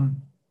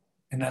Rambam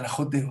en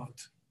Alajot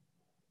Deot.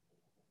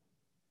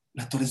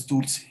 La Torah es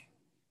dulce.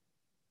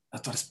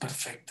 La Torah es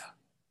perfecta.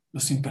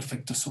 Los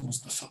imperfectos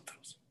somos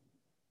nosotros.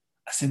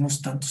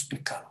 Hacemos tantos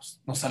pecados.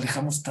 Nos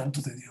alejamos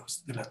tanto de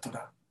Dios, de la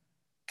Torah,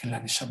 que la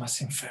Neshama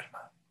se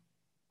enferma.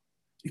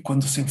 Y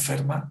cuando se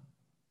enferma,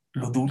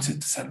 lo dulce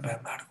te sabe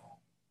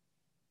amargo.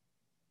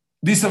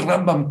 Dice el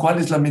Rambam, ¿cuál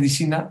es la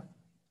medicina?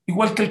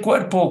 Igual que el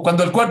cuerpo.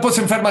 Cuando el cuerpo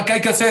se enferma, ¿qué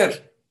hay que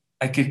hacer?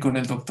 Hay que ir con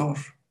el doctor.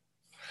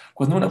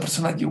 Cuando una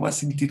persona llegó a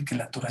sentir que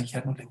la Torah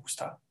ya no le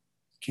gusta,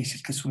 quiere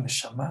decir que su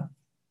neshama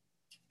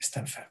está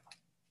enferma.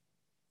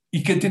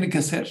 ¿Y qué tiene que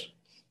hacer?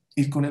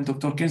 Ir con el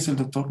doctor. ¿Quién es el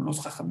doctor?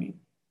 Los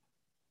jajamín.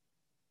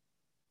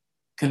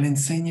 Que le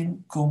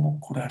enseñen cómo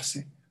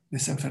curarse de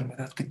esa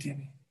enfermedad que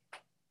tiene.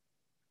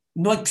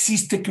 No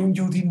existe que un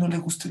yudí no le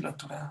guste la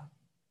Torah.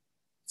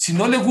 Si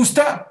no le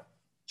gusta,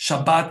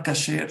 Shabbat,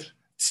 Kasher,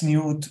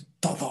 Tzniut,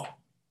 todo.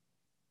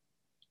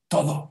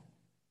 todo.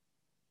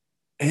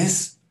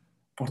 Es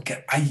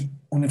porque hay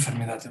una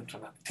enfermedad dentro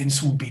de ti.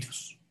 Tienes un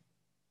virus.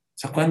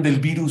 ¿Se acuerdan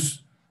del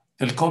virus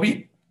del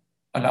COVID?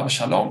 Alab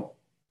Shalom.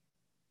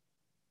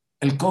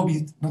 El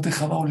COVID no te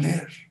dejaba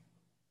oler,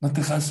 no te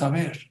dejaba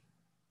saber.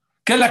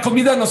 ¿Que la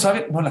comida no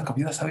sabe? No, la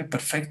comida sabe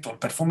perfecto. El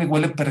perfume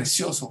huele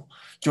precioso.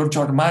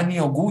 Giorgio Armani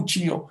o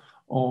Gucci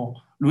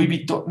o Louis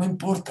Vuitton, no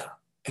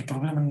importa. El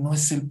problema no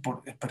es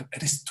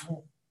eres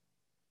tú.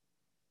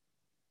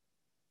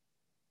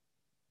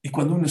 Y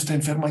cuando uno está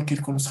enfermo hay que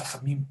ir con los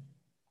hajamim,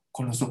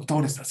 con los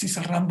doctores. Así es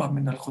el Rambam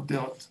en el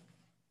Joteot.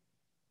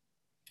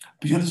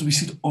 Pero yo les voy a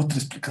decir otra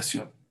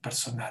explicación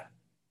personal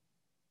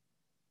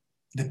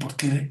de por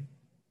qué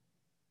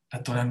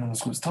la Torah no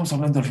nos gusta. Estamos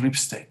hablando del rib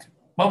steak.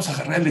 Vamos a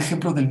agarrar el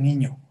ejemplo del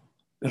niño,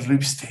 del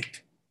rib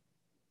steak.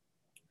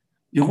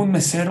 Llegó un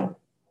mesero,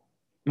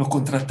 lo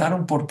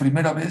contrataron por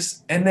primera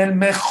vez en el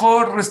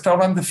mejor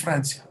restaurante de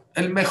Francia,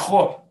 el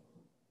mejor.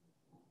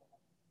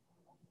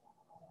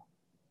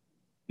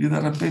 Y de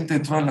repente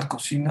entró a la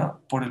cocina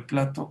por el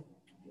plato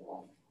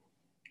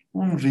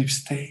un rib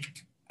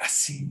steak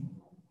así,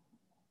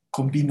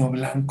 con vino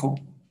blanco,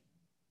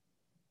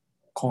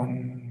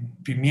 con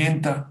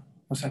pimienta.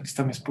 O sea, aquí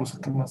está mi esposa,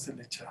 ¿qué más se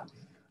le echa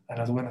a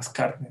las buenas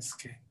carnes?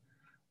 Que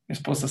mi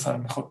esposa sabe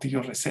mejor que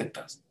yo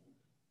recetas.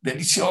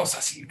 Deliciosas,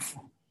 así.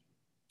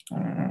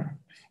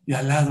 Y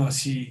al lado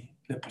así,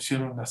 le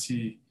pusieron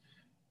así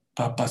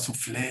papa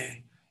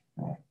soufflé,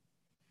 ¿no?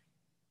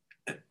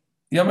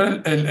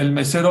 Llama el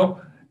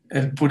mesero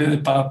el puré de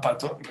papa.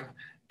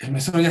 El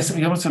mesero ya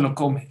no se lo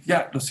come,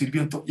 ya lo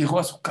sirvió todo. Llegó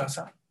a su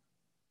casa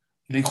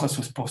y le dijo a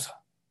su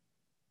esposa: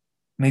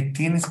 me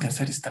tienes que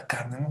hacer esta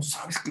carne, no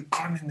sabes qué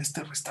carne en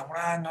este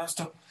restaurante, ¿no?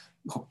 Esto.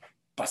 Dijo: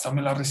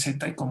 pásame la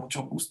receta y con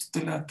mucho gusto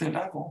te la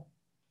hago.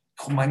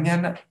 Dijo: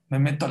 mañana me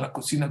meto a la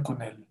cocina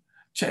con el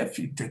chef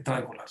y te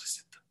traigo la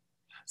receta.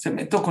 Se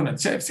metió con el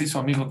chef, se hizo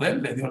amigo de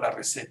él, le dio la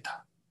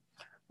receta.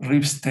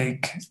 Rib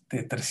steak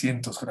de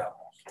 300 gramos.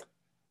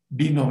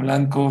 Vino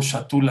blanco,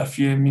 Chateau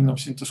Lafite,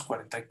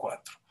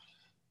 1944.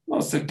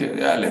 No sé qué,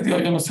 ya le dio,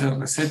 yo no sé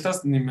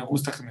recetas, ni me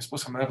gusta que mi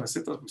esposa me dé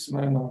recetas, porque si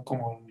no, yo no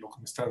como lo que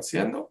me está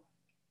haciendo.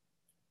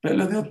 Pero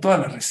le dio toda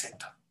la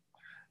receta.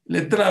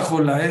 Le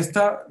trajo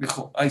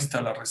dijo: ahí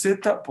está la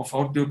receta, por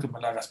favor, quiero que me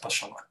la hagas para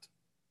Shabbat.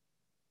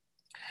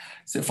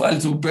 Se fue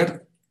al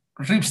súper,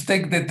 rib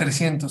steak de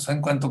 300,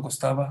 ¿saben cuánto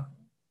costaba?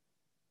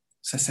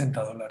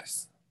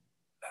 $60.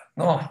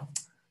 No,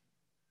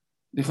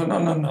 dijo: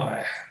 no,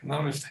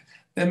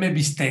 deme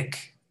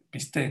bistec,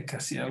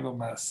 así algo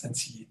más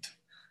sencillito.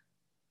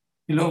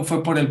 Y luego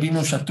fue por el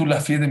vino Chateau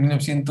Lafite de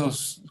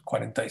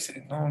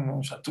 1946.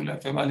 No, Chateau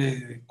Lafite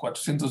vale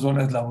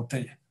 $400 la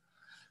botella.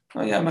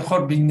 No, ya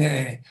mejor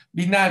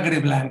vinagre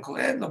blanco,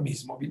 es lo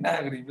mismo,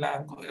 vinagre y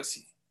blanco y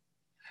así.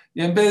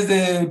 Y en vez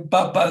de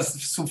papas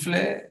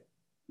soufflé,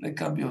 le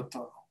cambió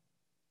todo.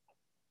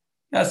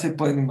 Ya se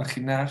pueden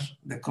imaginar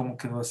de cómo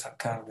quedó esa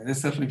carne, de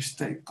ese rib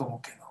steak,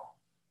 cómo quedó.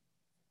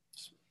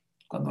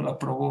 Cuando la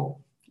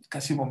probó,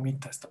 casi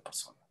vomita esta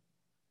persona.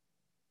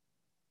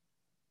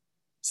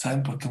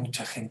 ¿Saben por qué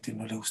mucha gente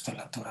no le gusta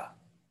la Torah?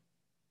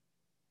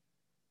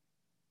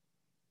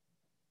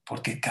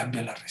 Porque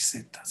cambia la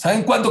receta.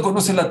 ¿Saben cuándo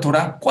conoce la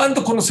Torah?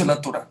 ¿Cuándo conoce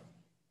la Torah?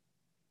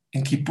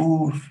 En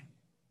Kippur.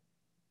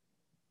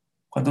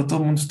 Cuando todo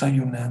el mundo está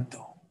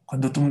ayunando.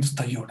 Cuando todo el mundo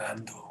está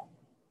llorando.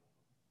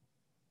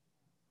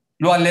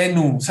 Lo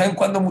alenu. ¿Saben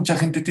cuándo mucha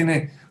gente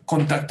tiene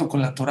contacto con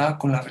la Torah,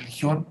 con la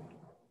religión?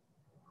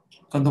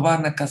 Cuando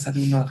van a casa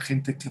de una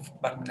gente que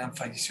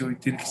falleció y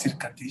tiene que decir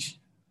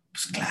Kadish.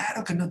 Pues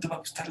claro que no te va a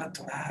gustar la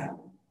Torah.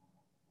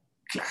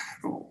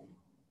 Claro.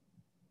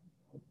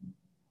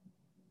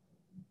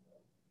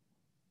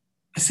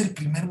 Es el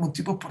primer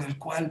motivo por el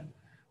cual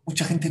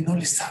mucha gente no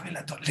le sabe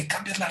la Torah. Le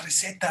cambias la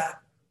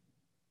receta.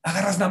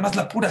 Agarras nada más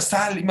la pura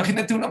sal.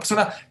 Imagínate una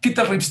persona,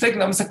 quita el rib steak,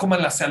 nada más se coma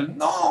la sal.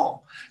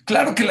 No,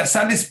 claro que la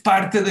sal es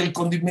parte del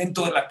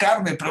condimento de la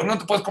carne, pero no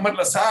te puedes comer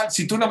la sal.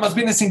 Si tú nada más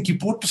vienes en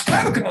Kippur, pues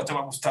claro que no te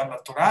va a gustar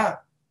la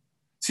Torah.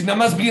 Si nada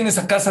más vienes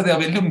a casa de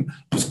Abelum,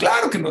 pues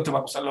claro que no te va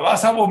a gustar, lo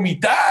vas a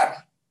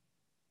vomitar.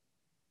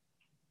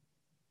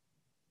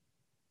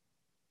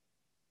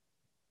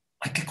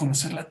 Hay que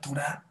conocer la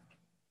Torah.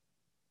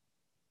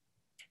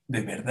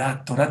 De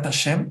verdad, Torah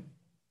Hashem,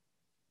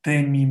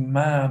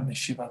 Temimá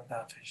Meshivat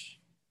Nafesh.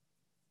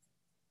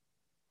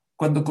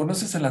 Cuando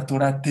conoces a la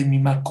Torah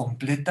Temimá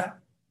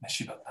completa,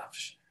 Meshivat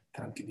Nafesh,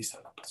 tranquiliza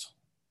a la persona.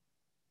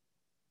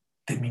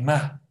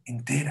 Temimá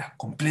entera,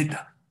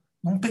 completa,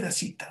 no un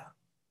pedacito.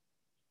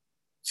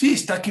 Sí,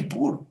 está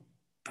Kippur,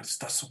 pero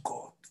está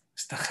Sukkot,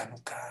 está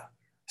Hanukkah,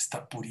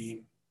 está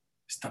Purim,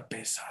 está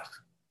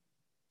Pesach,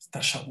 está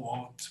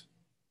Shavuot,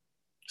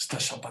 está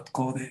Shabbat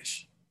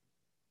Kodesh.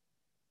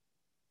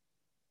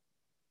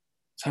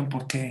 ¿Saben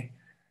por qué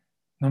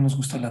no nos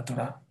gusta la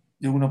Torah?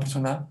 Llegó una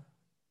persona,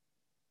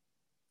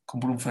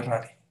 compró un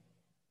Ferrari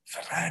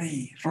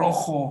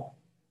rojo,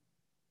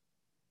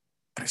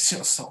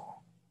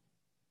 precioso.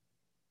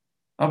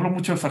 Hablo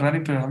mucho de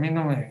Ferrari, pero a mí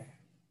no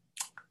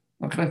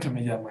crean que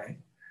me llama, ¿eh?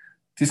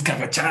 Tienes que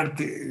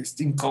agacharte, es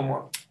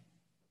incómodo.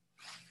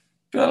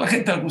 Pero a la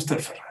gente le gusta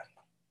el Ferrari.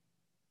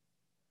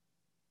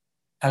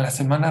 A la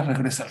semana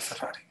regresa el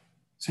Ferrari.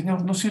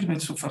 Señor, no sirve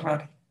su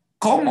Ferrari.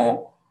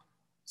 ¿Cómo?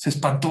 Se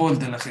espantó el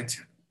de la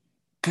agencia.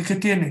 ¿Qué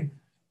tiene?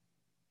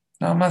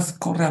 Nada más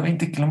corre a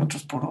 20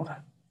 kilómetros por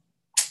hora.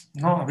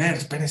 No, a ver,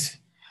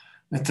 espérese.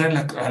 Le traen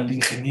al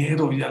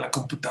ingeniero y a la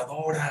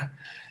computadora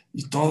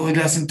y todo, y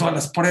le hacen todas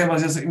las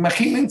pruebas.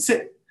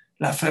 Imagínense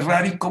la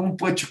Ferrari, cómo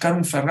puede chocar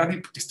un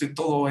Ferrari porque esté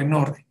todo en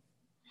orden.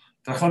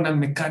 Trajeron al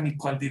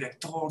mecánico, al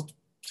director.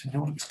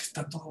 Señor, es que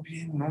está todo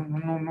bien.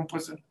 No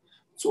puede ser.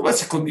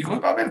 Súbase conmigo.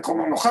 A ver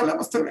cómo no jala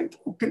más tremendo.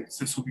 Ok,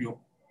 se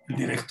subió. El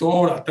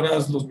director,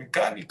 atrás los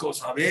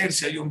mecánicos, a ver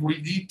si hay un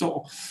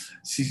ruidito,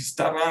 si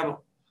está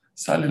raro.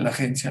 Sale la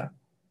agencia.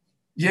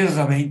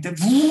 Llega a 20.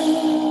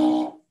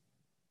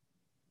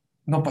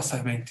 No pasa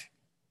de 20.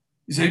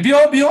 Dice, ¿vio?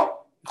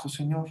 Dijo,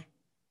 señor,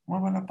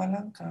 mueva la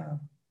palanca.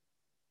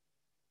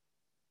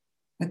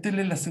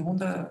 Métele la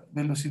segunda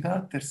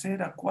velocidad,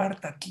 tercera,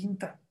 cuarta,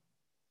 quinta.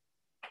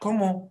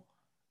 ¿Cómo?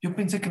 Yo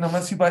pensé que nada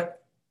más iba.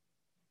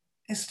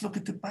 Es lo que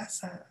te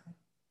pasa.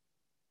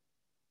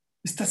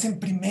 Estás en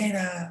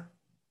primera.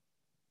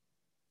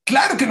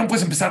 Claro que no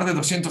puedes empezar de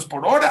 200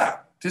 por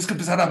hora. Tienes que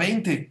empezar a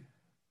 20.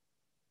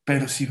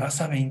 Pero si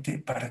vas a 20,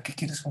 ¿para qué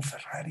quieres un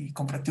Ferrari?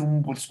 Cómprate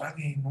un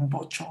Volkswagen, un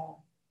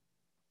Bocho.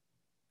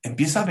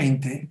 Empieza a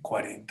 20,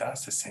 40,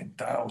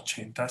 60,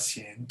 80,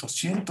 100,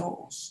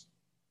 200.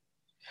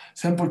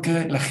 ¿Saben por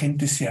qué la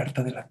gente se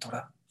harta de la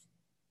Torah?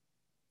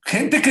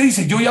 Gente que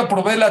dice, yo ya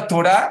probé la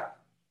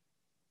Torah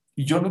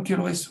y yo no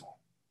quiero eso.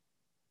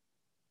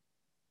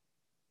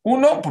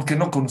 Uno, porque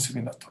no conoce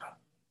bien la Torah.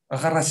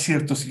 Agarra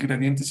ciertos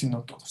ingredientes y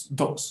no todos.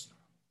 Dos,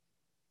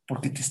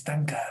 porque te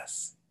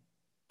estancas.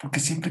 Porque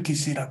siempre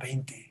quieres ir a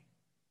 20.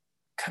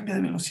 Cambia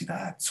de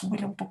velocidad,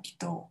 súbele un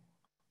poquito.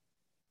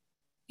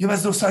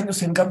 Llevas 2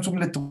 años en Gamsum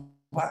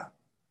Letová,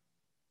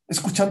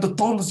 escuchando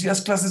todos los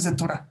días clases de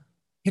Torah.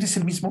 ¿Eres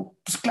el mismo?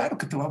 Pues claro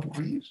que te va a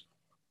aburrir.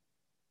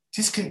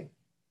 Si es que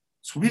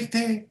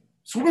subirte,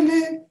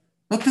 súbele,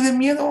 no te dé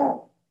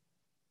miedo.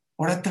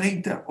 Hora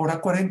 30,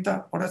 hora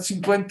 40, hora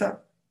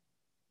 50,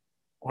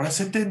 hora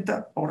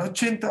 70, hora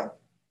 80.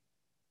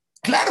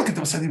 Claro que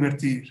te vas a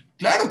divertir,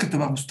 claro que te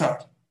va a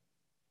gustar.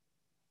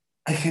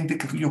 Hay gente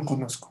que yo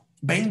conozco,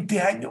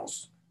 20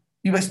 años,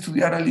 iba a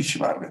estudiar al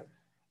Yeshiva.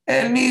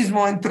 Él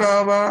mismo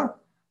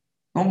entraba,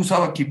 no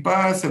usaba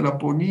kippah, se la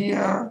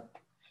ponía,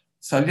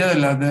 salía de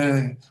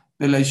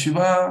la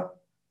yeshiva,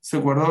 se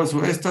guardaba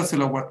se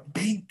la guardaba.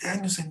 20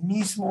 años el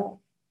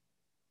mismo.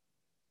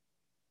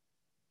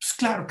 Pues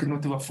claro que no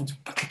te va a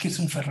funcionar. ¿Para qué quieres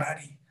un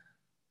Ferrari?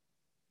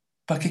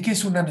 ¿Para qué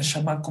quieres una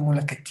neshama como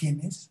la que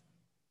tienes?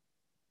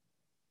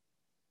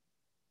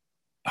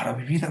 ¿Para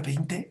vivir a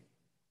 20?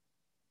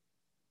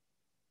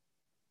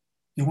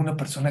 Yo una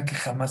persona que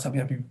jamás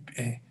había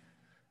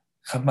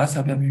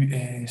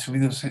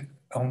subido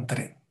a un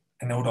tren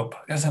en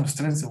Europa. Ya saben, los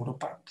trenes de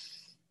Europa.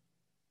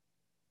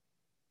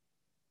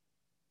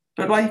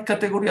 Pero hay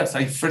categorías,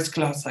 hay first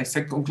class, hay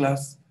second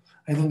class,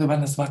 hay donde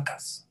van las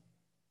vacas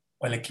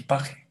o el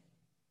equipaje.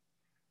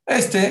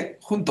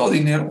 Juntó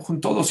dinero,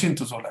 juntó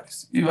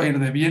 $200. Iba a ir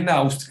de Viena a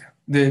Austria,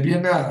 de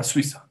Viena a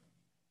Suiza.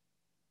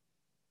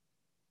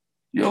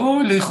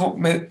 Yo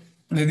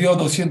le dio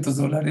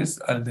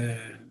 $200 al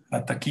de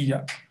la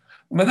taquilla.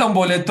 ¿Me da un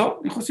boleto?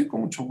 Dijo, sí,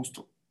 con mucho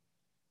gusto.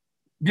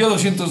 Vio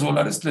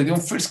 $200, le dio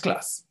un first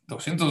class.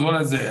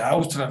 $200 de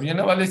Austria a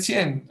Viena vale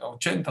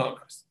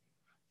 $180.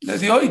 Le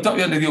dio y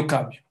todavía le dio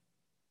cambio.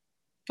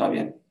 Está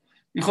bien.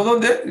 Dijo,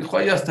 ¿dónde? Dijo,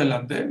 ahí hasta el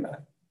andén.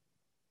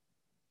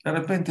 De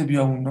repente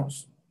vio a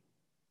unos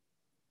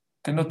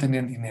que no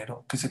tenían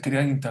dinero, que se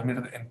querían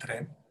intervenir en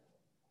tren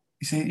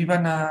y se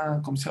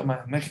iban ¿cómo se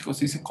llama? En México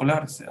se dice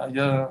colarse,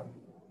 allá,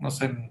 no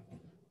sé, en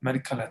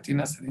América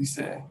Latina se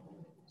dice,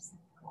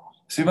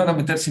 se iban a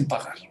meter sin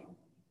pagar.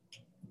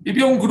 Y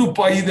vio un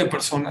grupo ahí de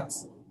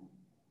personas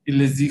y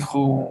les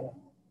dijo,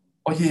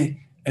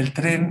 oye, el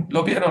tren,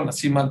 lo vieron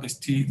así mal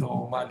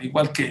vestido, mal,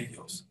 igual que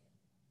ellos.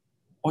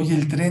 Oye,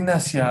 el tren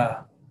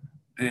hacia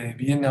de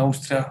Viena,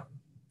 Austria,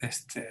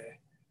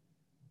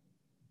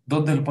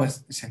 ¿dónde lo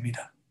puedes? Dice,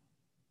 mira,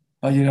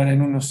 va a llegar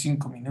en unos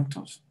 5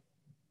 minutos.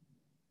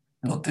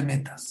 No te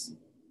metas.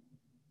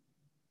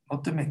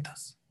 No te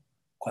metas.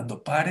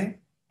 Cuando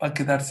pare, va a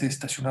quedarse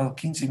estacionado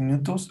 15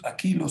 minutos.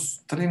 Aquí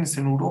los trenes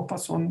en Europa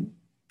son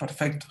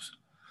perfectos.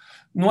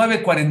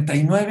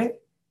 9:49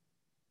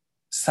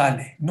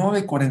 sale.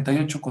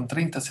 9:48 con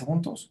 30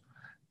 segundos.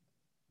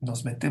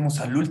 Nos metemos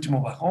al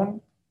último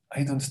vagón,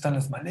 ahí donde están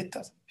las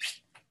maletas.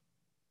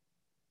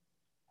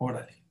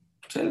 Órale.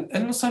 Pues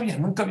él no sabía,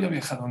 nunca había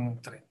viajado en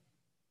un tren.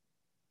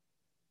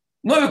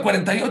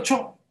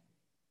 9:48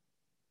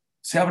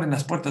 se abren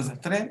las puertas del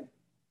tren.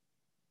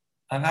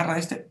 Agarra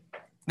le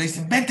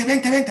dicen, vente,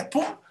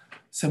 ¡pum!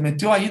 Se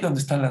metió ahí donde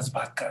están las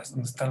vacas,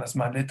 donde están las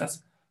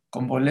maletas,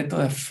 con boleto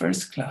de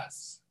first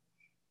class.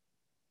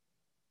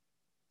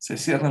 Se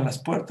cierran las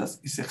puertas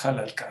y se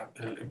jala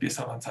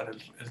empieza a avanzar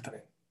el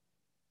tren.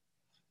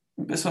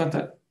 Empezó a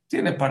entrar,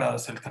 tiene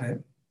paradas el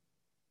tren.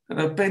 De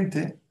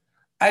repente,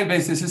 hay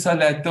veces es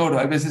aleatorio,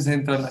 hay veces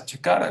entran a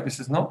checar, hay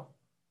veces no.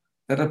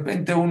 De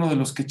repente uno de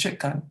los que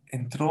checan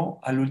entró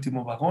al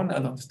último vagón, a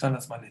donde están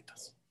las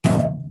maletas.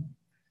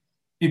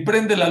 Y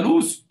prende la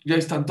luz, y ahí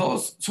están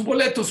todos. Su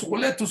boleto, su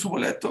boleto, su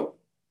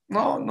boleto.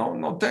 No, no,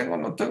 no tengo,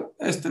 no tengo.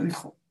 Este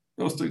dijo,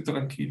 yo estoy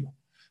tranquilo.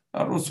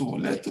 Abrió su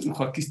boleto,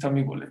 dijo, aquí está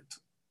mi boleto.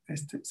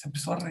 Este se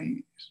empezó a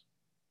reír.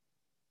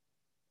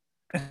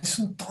 Es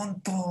un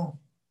tonto.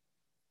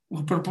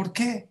 Dijo, ¿pero por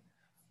qué?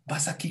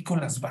 ¿Vas aquí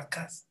con las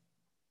vacas?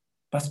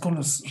 ¿Vas con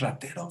los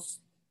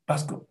rateros?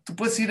 Tú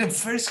puedes ir en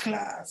first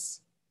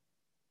class.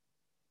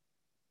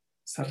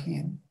 Se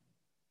ríen.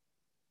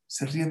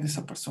 Se ríen de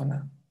esa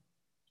persona.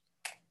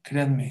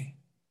 Créanme,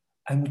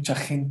 hay mucha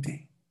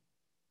gente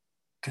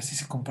que así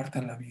se comparte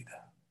en la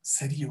vida.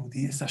 Ser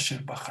Yehudi es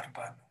Asher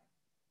Bajarbanu.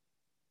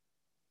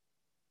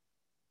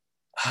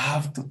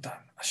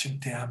 Avtotan. Hashem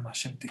te ama,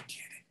 Hashem te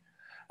quiere.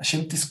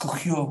 Hashem te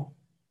escogió.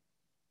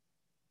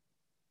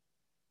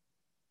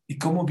 ¿Y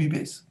cómo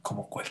vives?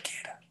 Como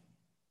cualquiera.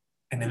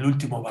 En el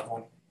último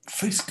vagón.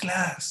 First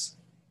class.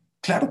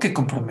 Claro que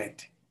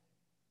compromete.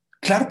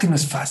 Claro que no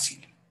es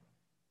fácil.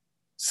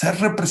 Ser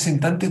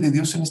representante de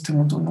Dios en este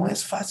mundo no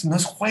es fácil, no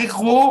es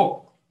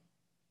juego.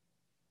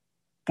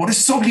 Por eso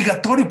es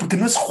obligatorio, porque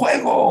no es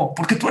juego,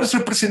 porque tú eres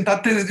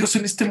representante de Dios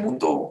en este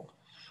mundo,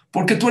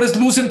 porque tú eres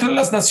luz entre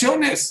las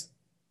naciones.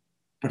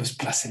 Pero es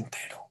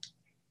placentero.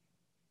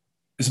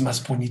 Es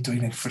más bonito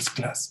ir en first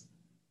class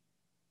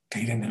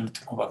que ir en el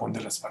último vagón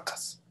de las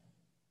vacas.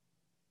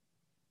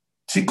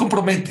 Sí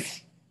compromete.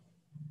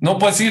 No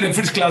puedes ir en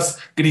first class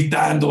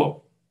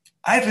gritando.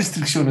 Hay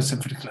restricciones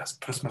en first class,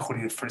 pero es mejor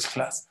ir en first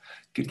class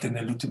que irte en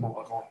el último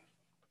vagón.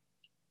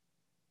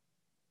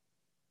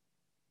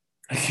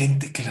 Hay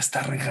gente que la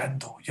está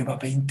regando, lleva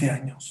 20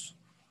 años,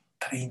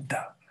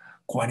 30,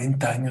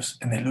 40 años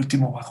en el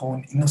último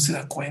vagón y no se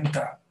da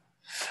cuenta.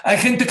 Hay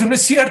gente que no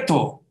es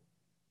cierto.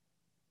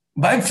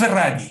 Va en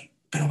Ferrari,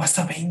 pero va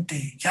hasta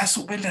 20, ya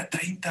súbele a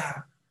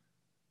 30,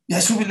 ya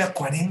súbele a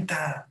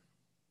 40.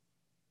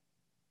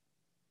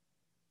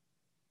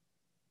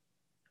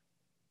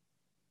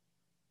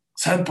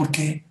 ¿Saben por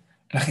qué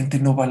la gente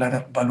no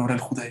valora el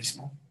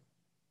judaísmo?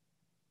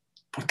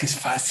 Porque es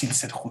fácil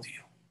ser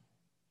judío.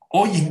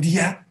 Hoy en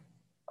día,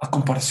 a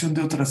comparación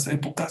de otras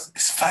épocas,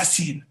 es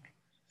fácil.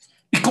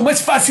 Y como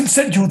es fácil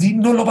ser judío,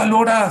 no lo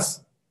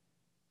valoras.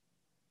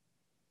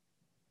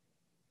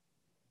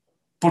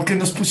 Porque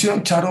nos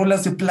pusieron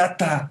charolas de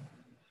plata.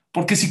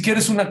 Porque si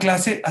quieres una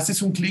clase,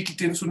 haces un clic y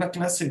tienes una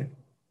clase.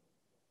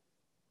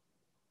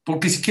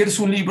 Porque si quieres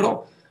un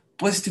libro,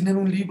 puedes tener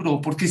un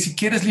libro. Porque si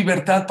quieres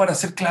libertad para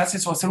hacer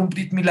clases o hacer un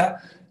Brit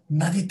Milá,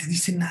 nadie te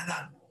dice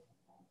nada.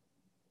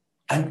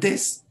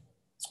 Antes,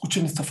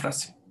 escuchen esta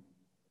frase.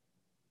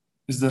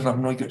 Es de Rav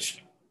Noah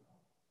Gershon.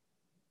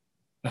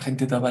 La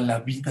gente daba la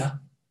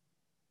vida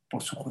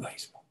por su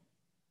judaísmo.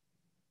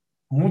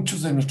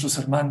 Muchos de nuestros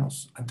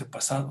hermanos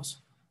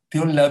antepasados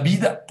dieron la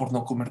vida por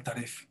no comer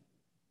taref,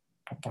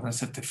 por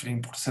ponerse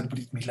teflín, por ser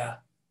Brit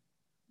Milá.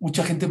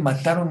 Mucha gente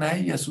mataron a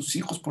ella y a sus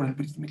hijos por el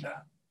Brit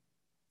Milá.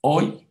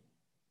 Hoy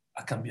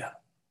ha cambiado.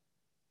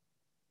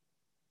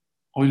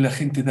 Hoy la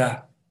gente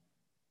da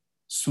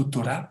su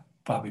Torah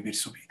para vivir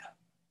su vida.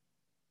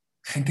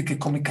 Gente que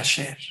come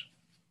kasher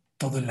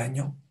todo el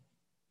año,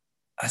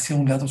 hace a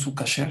un lado su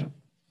kasher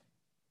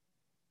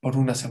por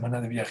una semana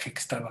de viaje que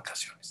está de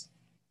vacaciones.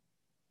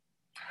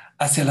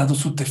 Hace al lado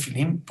su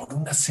tefilín por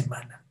una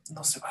semana.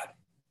 No se vale.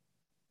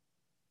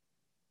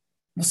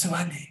 No se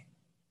vale.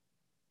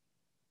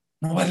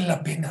 No vale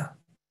la pena.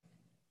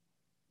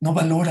 No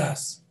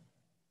valoras.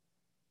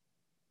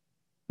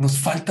 Nos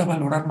falta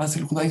valorar más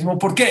el judaísmo.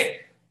 ¿Por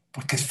qué?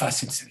 Porque es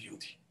fácil ser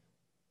yudí.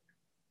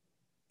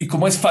 Y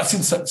como es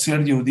fácil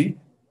ser yudí,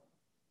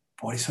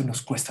 por eso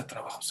nos cuesta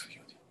trabajo ser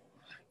yudí.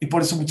 Y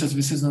por eso muchas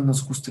veces no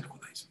nos gusta el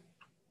judaísmo.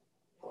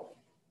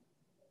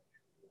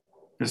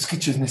 Pero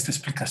escuchen esta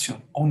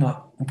explicación,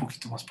 una un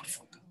poquito más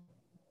profunda.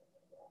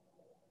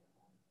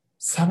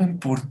 ¿Saben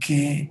por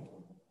qué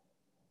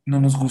no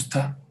nos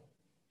gusta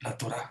la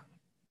Torah?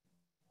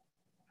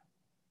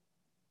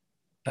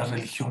 La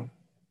religión.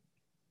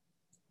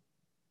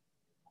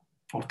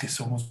 Porque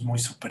somos muy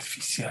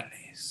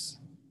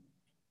superficiales.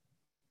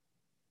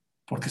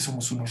 Porque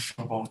somos unos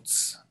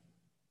robots.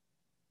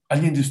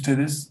 ¿Alguien de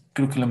ustedes,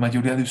 creo que la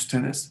mayoría de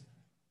ustedes,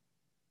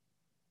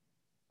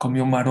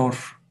 comió maror,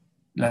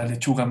 la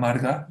lechuga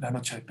amarga, la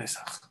noche de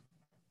Pesaj?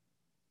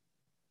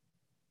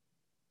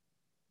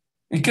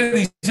 ¿Y qué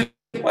dice?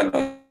 Bueno,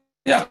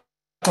 ya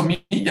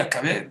comí, ya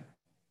acabé.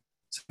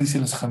 Se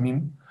dicen los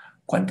jamín.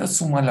 ¿Cuánto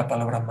suma la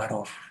palabra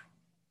maror?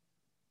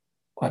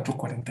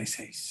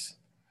 446.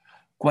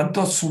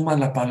 ¿Cuánto suma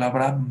la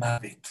palabra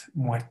mavet,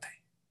 muerte?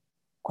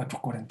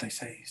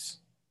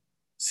 446.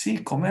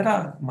 Sí, comer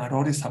a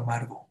maror es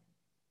amargo.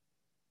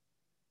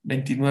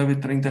 29,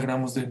 30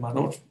 gramos de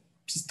maror,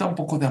 pues está un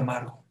poco de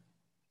amargo.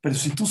 Pero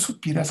si tú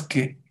supieras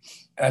que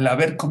al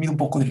haber comido un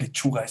poco de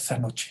lechuga esa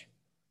noche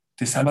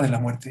te salva de la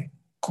muerte,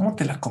 ¿cómo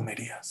te la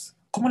comerías?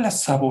 ¿Cómo la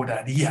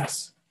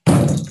saborearías?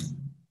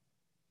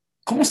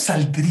 ¿Cómo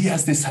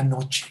saldrías de esa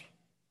noche?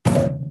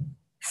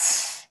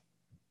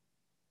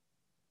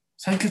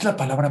 ¿Saben qué es la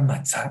palabra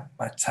matzá?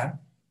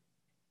 Matzá.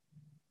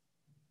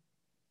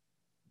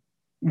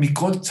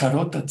 Mikol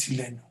tzarot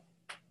atzilenu.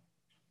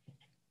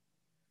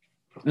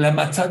 La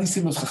matzá,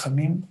 dicen los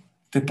jajamim,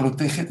 te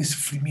protege de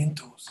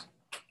sufrimientos.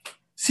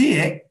 Sí,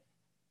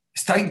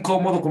 está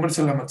incómodo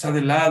comerse la matzá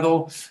de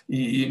lado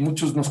y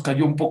muchos nos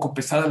cayó un poco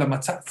pesada la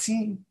matzá.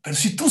 Sí, pero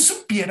si tú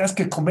supieras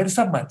que comer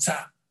esa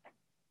matzá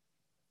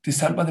te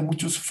salva de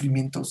muchos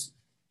sufrimientos,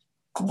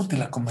 ¿cómo te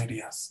la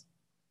comerías?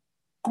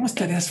 ¿Cómo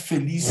estarías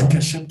feliz que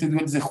Hashem te dio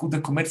el zehut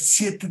de comer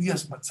 7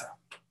 días matzá?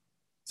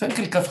 ¿Saben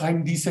que el Kaf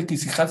Haim dice que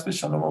si Hasbe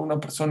Shalom a una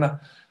persona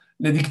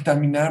le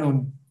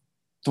dictaminaron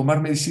tomar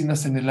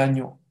medicinas en el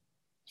año,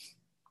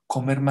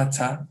 comer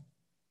matzá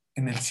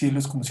en el cielo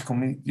es como si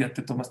ya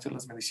te tomaste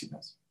las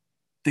medicinas?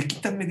 Te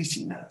quitan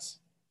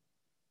medicinas.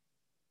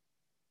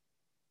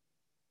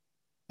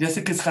 Ya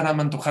sé que es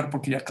haram antojar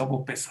porque ya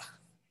acabó Pesaj,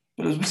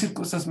 pero les voy a decir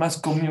cosas más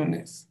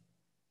comunes.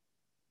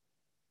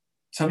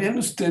 ¿Sabían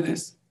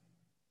ustedes?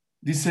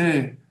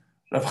 Dice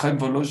Rav Chaim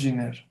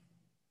Volozhiner,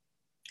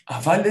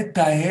 Avale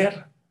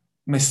taer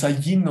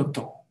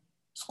mesayinoto.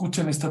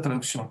 Escuchen esta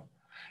traducción.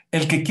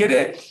 El que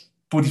quiere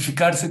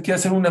purificarse, quiere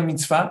hacer una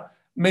mitzvah,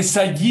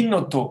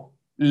 mesayinoto,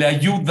 le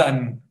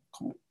ayudan.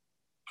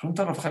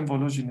 Pregunta Rav Chaim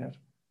Volozhiner,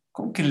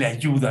 ¿cómo que le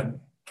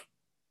ayudan?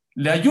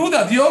 Le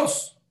ayuda a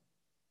Dios.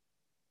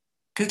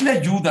 ¿Qué es le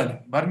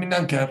ayudan?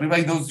 Barminan, que arriba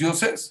hay 2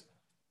 dioses.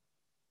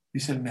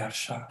 Dice el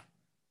Meharsha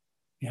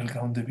y el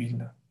Gaón de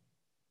Vilna.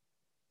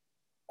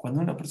 Cuando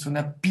una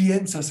persona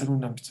piensa hacer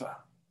una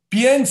mitzvah,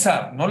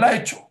 piensa, no la ha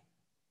hecho,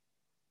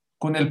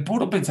 con el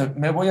puro pensar,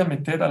 me voy a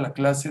meter a la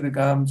clase de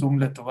Gam Zum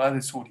Letová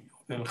de Suri,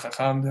 del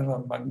Jajam, de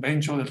Ramban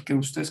Bencho, del que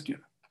ustedes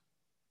quieran.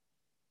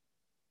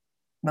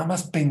 Nada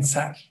más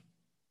pensar,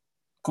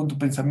 con tu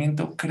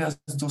pensamiento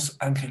creas 2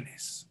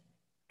 ángeles,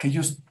 que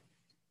ellos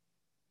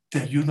te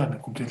ayudan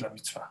a cumplir la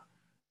mitzvah,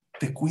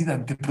 te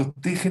cuidan, te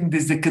protegen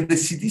desde que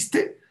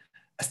decidiste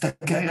hasta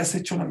que hayas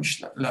hecho la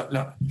Mishnah.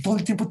 Todo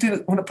el tiempo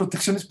tiene una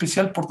protección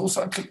especial por 2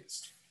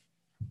 ángeles.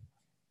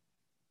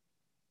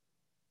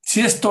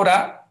 Si es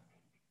Torah,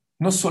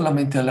 no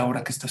solamente a la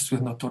hora que estás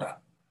estudiando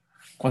Torah.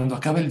 Cuando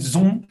acaba el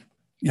Zoom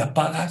y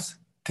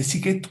apagas, te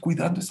sigue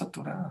cuidando esa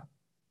Torah.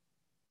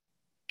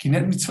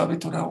 Kiner mitzvah be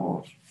Torah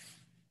or.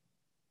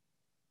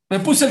 Me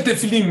puse el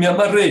tefilín, me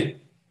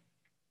amarré.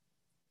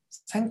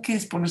 ¿Saben qué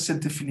es ponerse el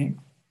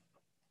tefilín?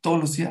 Todos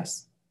los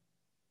días.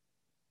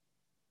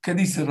 ¿Qué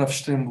dice Rav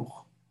Sternbuch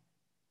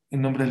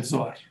en nombre del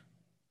Zohar?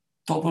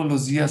 Todos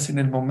los días, en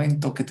el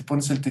momento que te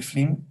pones el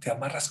tefilín, te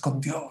amarras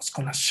con Dios,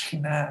 con la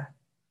Shekhinah.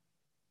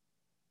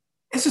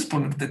 Eso es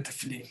ponerte el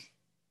tefilín.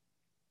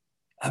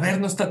 A ver,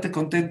 no estate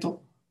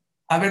contento.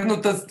 A ver,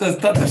 no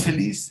estate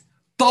feliz.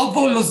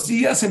 Todos los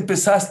días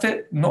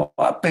empezaste no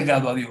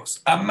apegado a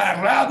Dios,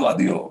 amarrado a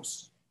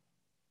Dios.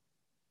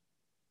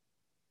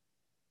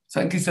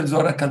 ¿Saben qué dice el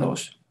Zohar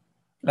Kadosh?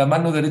 La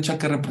mano derecha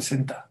que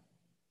representa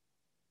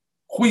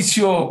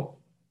juicio,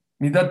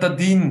 midat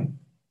adin,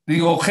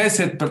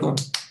 gesed, perdón,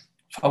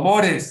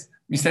 favores,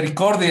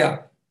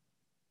 misericordia.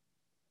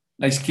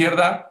 La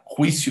izquierda,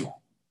 juicio,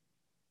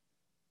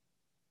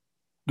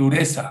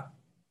 dureza.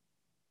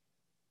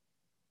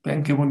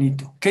 Vean qué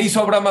bonito. ¿Qué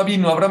hizo Abraham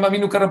Avinu? Abraham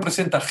Avinu, ¿qué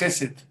representa?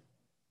 Gesed.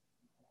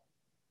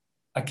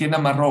 ¿A quién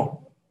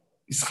amarró?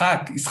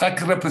 Isaac.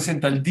 Isaac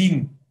representa el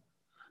din.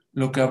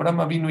 Lo que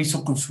Abraham Avinu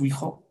hizo con su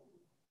hijo,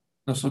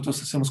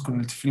 nosotros hacemos con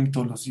el tefilín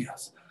todos los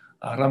días.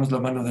 Agarramos la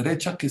mano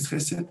derecha, que es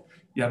gesed,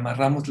 y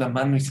amarramos la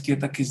mano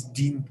izquierda, que es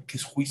din, que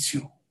es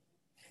juicio.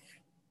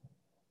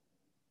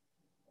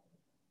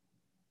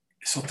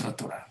 Es otra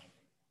Torah.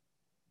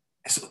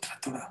 Es otra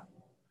Torah.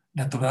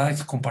 La Torah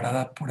es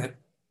comparada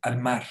al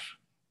mar.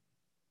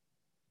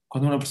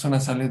 Cuando una persona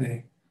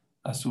sale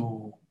a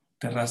su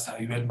terraza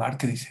y ve el mar,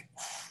 que dice,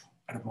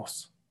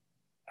 hermoso,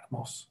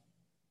 hermoso.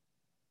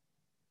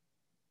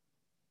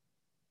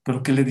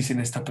 ¿Pero qué le dicen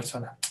a esta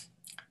persona?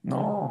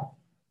 No,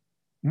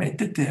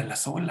 métete a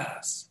las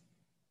olas.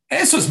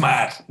 Eso es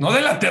mar, no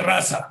de la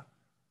terraza.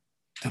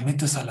 Te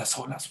metes a las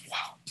olas.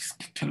 ¡Wow! Es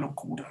que qué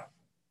locura.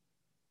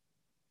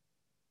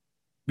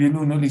 Viene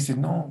uno y le dice,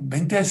 no,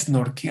 vente a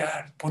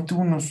snorkear, ponte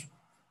unos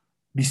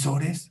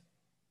visores,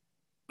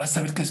 vas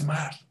a ver que es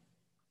mar.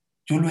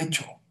 Yo lo he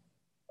hecho.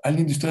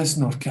 ¿Alguien de ustedes ha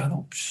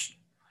snorkeado?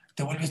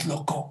 Te vuelves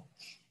loco.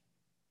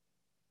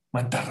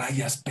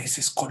 Mantarrayas,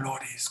 peces,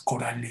 colores,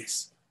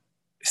 corales,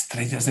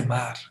 estrellas de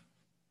mar,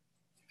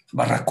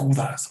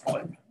 barracudas,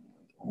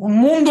 un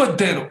mundo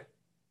entero.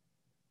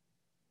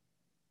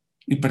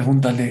 Y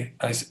pregúntale,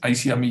 ahí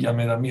sí a mí ya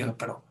me da miedo,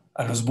 pero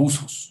a los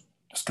buzos,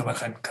 los que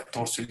bajan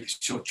 14,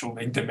 18,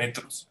 20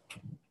 metros.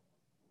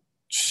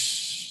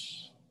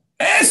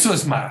 Eso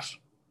es mar.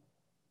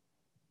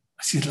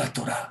 Así es la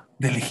Torah,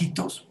 de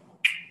lejitos,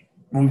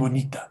 muy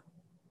bonita,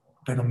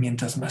 pero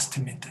mientras más te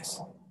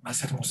metes,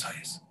 más hermosa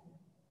es,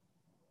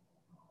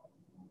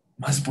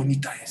 más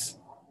bonita es,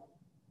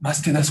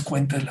 más te das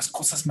cuenta de las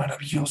cosas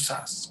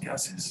maravillosas que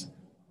haces.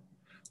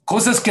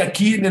 Cosas que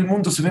aquí en el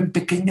mundo se ven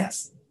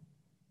pequeñas,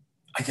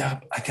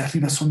 allá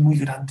arriba son muy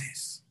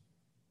grandes,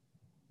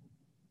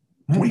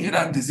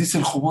 dice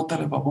el Jobot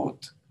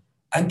Alevavot.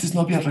 Antes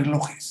no había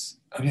relojes,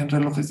 habían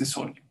relojes de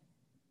sol.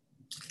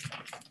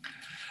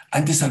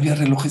 Antes había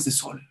relojes de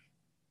sol.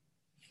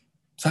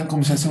 ¿Saben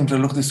cómo se hace un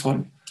reloj de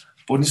sol?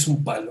 Pones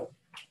un palo.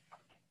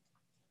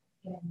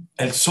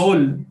 El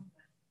sol,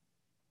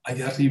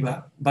 allá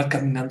arriba, va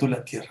caminando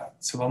la tierra,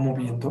 se va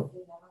moviendo.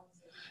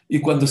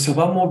 Y cuando se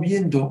va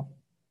moviendo,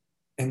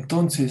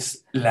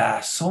 entonces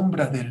la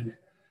sombra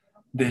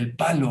del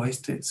palo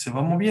se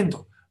va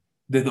moviendo.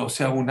 De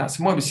 12 a 1,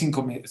 se mueve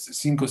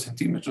 5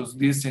 centímetros,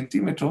 10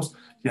 centímetros,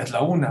 ya es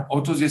la 1.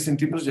 Otros 10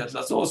 centímetros, ya es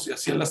las 2, y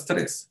así a las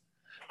 3.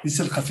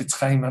 Dice el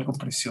Hafetz Haim algo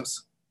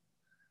precioso.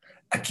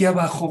 Aquí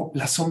abajo,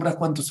 la sombra,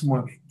 ¿cuánto se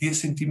mueve? 10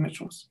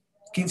 centímetros,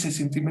 15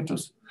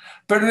 centímetros.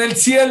 Pero en el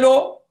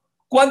cielo,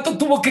 ¿cuánto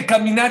tuvo que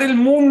caminar el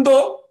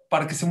mundo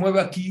para que se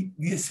mueva aquí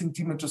 10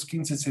 centímetros,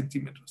 15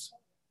 centímetros?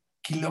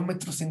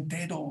 Kilómetros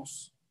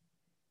enteros.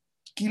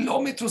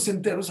 Kilómetros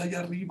enteros allá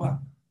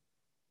arriba.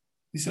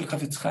 Dice el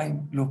Hafetz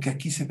Haim, lo que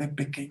aquí se ve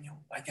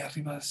pequeño, allá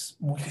arriba es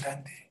muy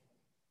grande.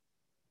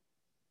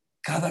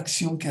 Cada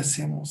acción que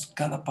hacemos,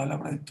 cada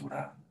palabra de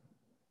Torah,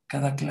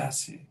 cada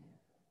clase,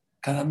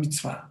 cada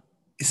mitzvah,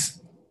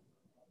 es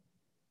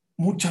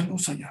mucha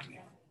luz allá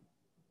arriba.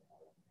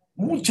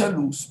 Mucha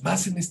luz,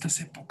 más en estas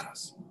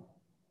épocas.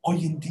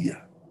 Hoy en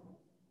día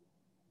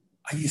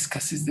hay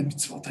escasez de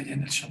mitzvot allá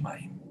en el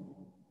Shamayim.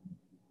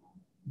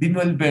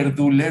 Vino el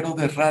verdulero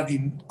de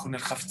Radin con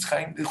el Hafetz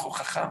Haim, dijo,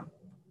 jajam,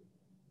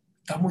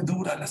 está muy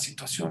dura la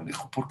situación.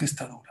 Dijo, ¿por qué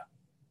está dura?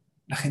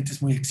 La gente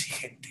es muy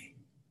exigente.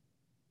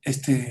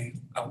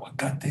 Este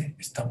aguacate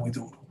está muy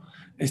duro.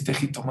 Este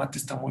jitomate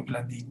está muy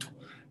blandito.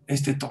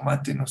 Este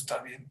tomate no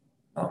está bien.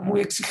 No,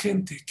 muy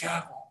exigente. ¿Qué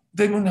hago?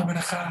 Deme una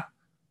verajá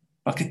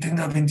para que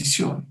tenga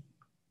bendición.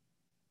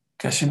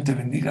 Que Hashem te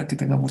bendiga, que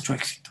tenga mucho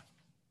éxito.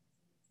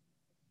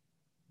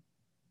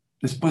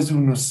 Después de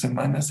unas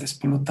semanas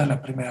explota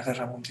la Primera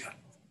Guerra Mundial.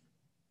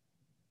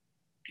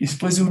 Y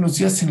después de unos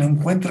días se lo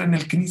encuentra en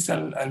el Knis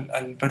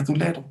al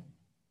verdulero.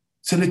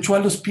 Se le echó a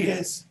los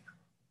pies.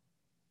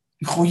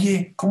 Dijo,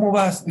 oye, ¿cómo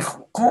vas?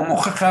 Dijo, ¿cómo,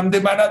 jajam, de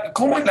barato?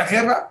 ¿Cómo en la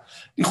guerra?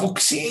 Dijo,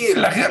 sí,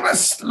 la guerra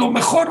es lo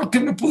mejor que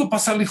me pudo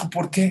pasar. Dijo,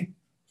 ¿por qué?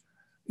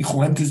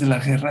 Dijo, antes de la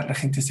guerra la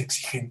gente es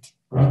exigente.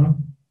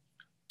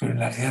 Pero en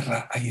la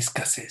guerra hay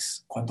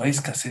escasez. Cuando hay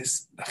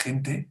escasez, la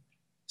gente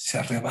se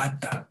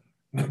arrebata.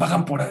 Me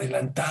pagan por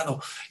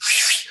adelantado.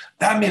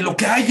 Dame lo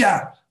que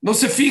haya. No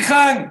se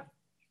fijan.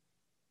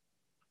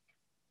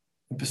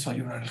 Empezó a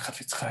llorar el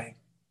Hafetz Haim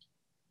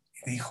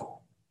y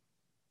dijo,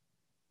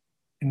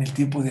 en el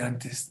tiempo de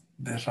antes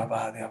de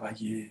Rabá, de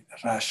Abayé, de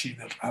Rashi,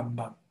 del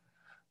Rambam,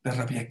 de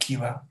Rabbi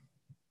Akiva,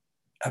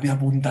 había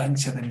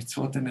abundancia de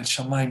mitzvot en el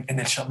Shamaim. En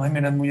el Shamaim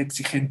eran muy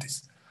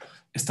exigentes.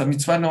 Esta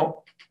mitzvah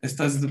no,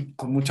 esta es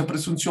con mucha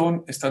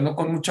presunción, esta no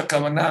con mucha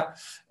cabana,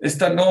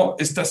 esta no,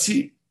 esta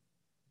sí.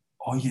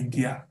 Hoy en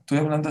día, estoy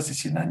hablando hace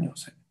 100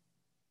 años,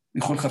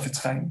 dijo el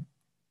Hafetz Haim,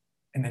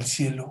 en el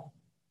cielo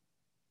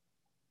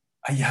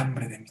hay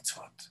hambre de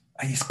mitzvot,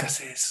 hay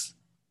escasez.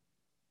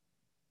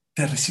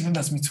 Te reciben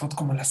las mitzvot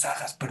como las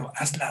hagas, pero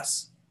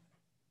hazlas.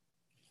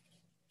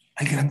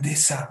 Hay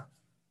grandeza.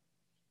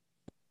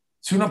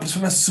 Si una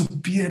persona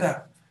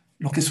supiera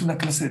lo que es una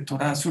clase de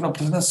Torah, si una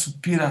persona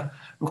supiera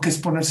lo que es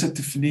ponerse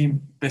tefilim,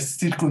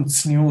 vestir con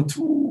tzniut,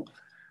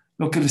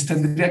 lo que les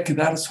tendría que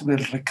dar sobre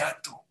el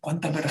recato,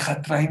 cuánta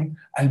verajá traen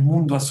al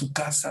mundo, a su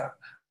casa,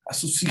 a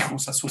sus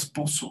hijos, a su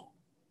esposo.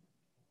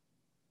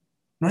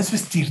 No es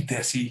vestirte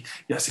así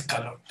y hace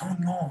calor. No,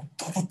 no,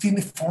 todo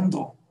tiene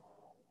fondo.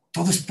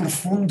 Todo es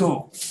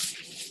profundo.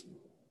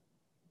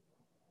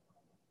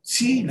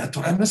 Sí, la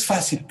Torah no es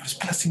fácil, pero es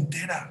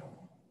placentera.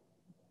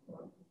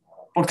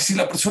 Porque si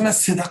la persona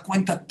se da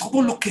cuenta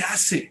todo lo que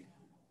hace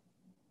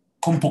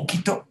con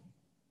poquito,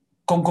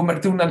 con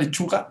comerte una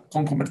lechuga,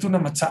 con comerte una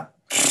matzá,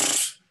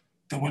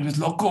 te vuelves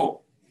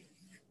loco.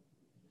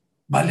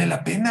 Vale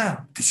la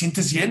pena. Te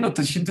sientes lleno,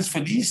 te sientes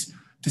feliz,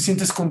 te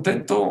sientes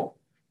contento.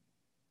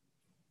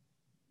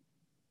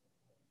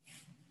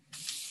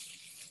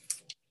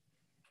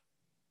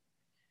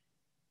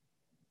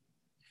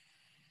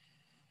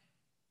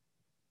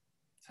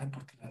 ¿Saben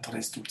por qué la Torah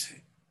es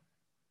dulce?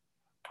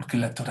 Porque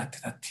la Torah te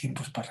da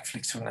tiempos para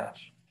reflexionar.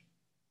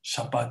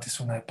 Shabbat es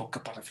una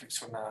época para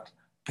reflexionar.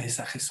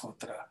 Pesaj es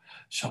otra.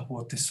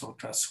 Shavuot es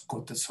otra.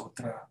 Sukkot es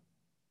otra.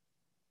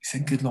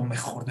 Dicen que es lo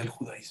mejor del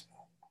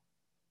judaísmo.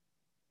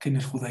 Que en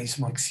el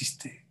judaísmo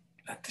existe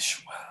la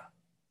Teshuvah.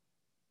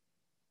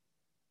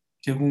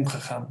 Llegó un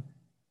jajam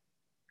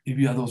y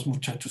vio a dos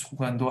muchachos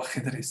jugando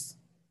ajedrez.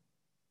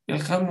 Y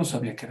el jajam no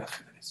sabía que era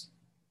ajedrez.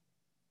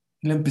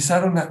 Y le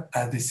empezaron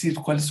a decir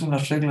cuáles son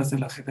las reglas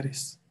del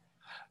ajedrez.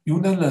 Y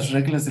una de las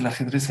reglas del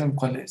ajedrez, ¿saben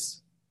cuál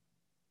es?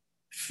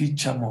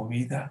 Ficha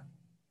movida,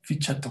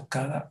 ficha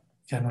tocada,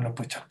 ya no la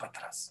puede echar para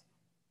atrás.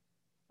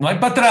 No hay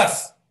para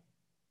atrás.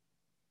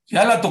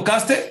 Ya la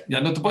tocaste,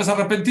 ya no te puedes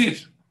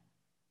arrepentir.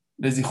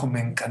 Les dijo,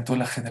 me encantó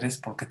el ajedrez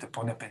porque te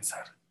pone a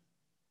pensar.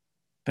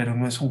 Pero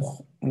no es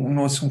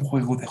un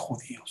juego de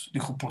judíos.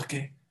 Dijo, ¿por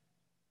qué?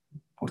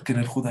 Porque en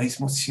el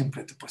judaísmo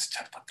siempre te puedes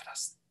echar para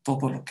atrás.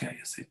 Todo lo que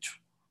hayas hecho,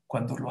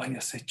 cuando lo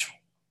hayas hecho,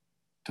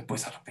 te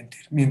puedes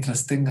arrepentir.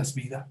 Mientras tengas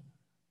vida,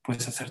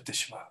 puedes hacer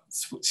Teshuvah.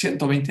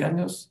 120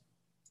 años,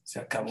 se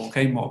acabó,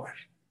 game over.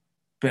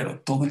 Pero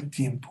todo el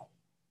tiempo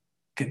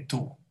que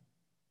tú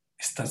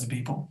estás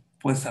vivo,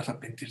 puedes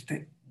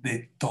arrepentirte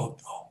de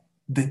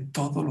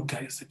todo lo que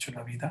hayas hecho en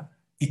la vida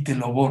y te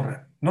lo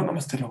borran. No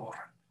nomás te lo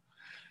borran.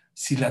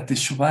 Si la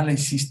Teshuvah la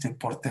hiciste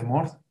por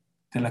temor,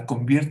 te la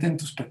convierte en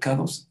tus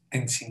pecados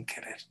en sin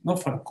querer. No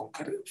fueron con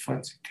querer,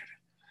 fueron sin querer.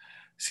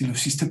 Si lo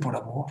hiciste por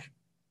amor,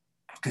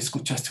 porque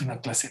escuchaste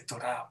una clase de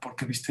Torah,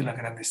 porque viste la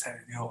grandeza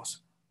de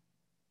Dios,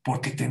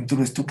 porque te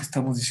entró esto que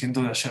estamos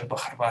diciendo de Asher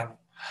Baharbani,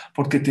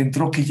 porque te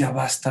entró que ya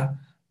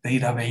basta de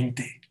ir a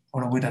 20,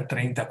 ahora voy a ir a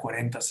 30,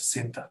 40,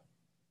 60,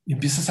 y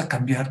empiezas a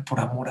cambiar por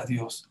amor a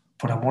Dios,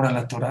 por amor a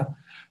la Torah,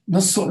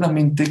 no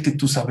solamente que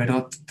tus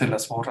averot te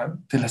las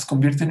borran, te las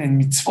convierten en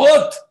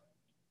mitzvot.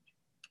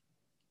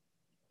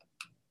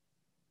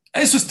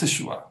 Eso es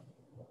Teshuvah.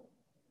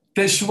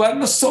 Teshuvah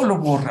no solo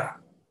borra,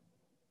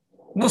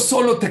 no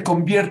solo te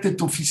convierte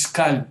tu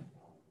fiscal,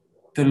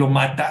 te lo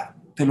mata,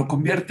 te lo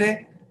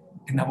convierte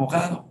en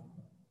abogado.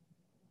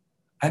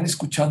 ¿Han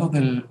escuchado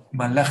del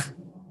Malach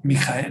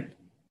Mijael?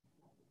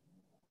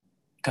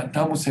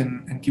 Cantamos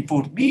en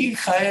Kippur,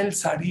 Mijael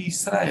Sari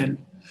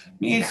Israel,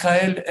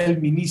 Mijael el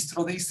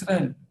ministro de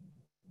Israel.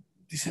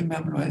 Dice el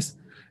Meamlo es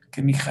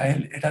que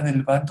Mijael era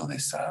del bando de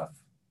Esav.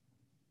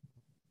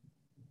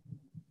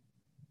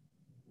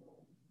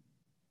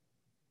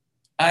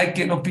 Ay,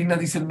 ¿quién opina?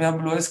 Dice el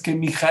Meamlo es que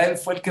Mijael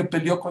fue el que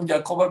peleó con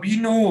Jacob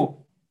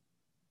Avinu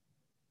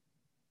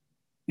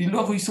y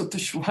luego hizo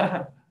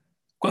Teshuvah.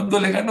 Cuando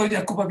le ganó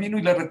Jacob Avinu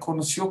y le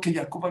reconoció que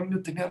Jacob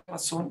Avinu tenía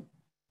razón,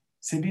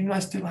 se vino a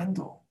este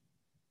bando.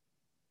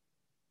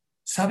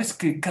 ¿Sabes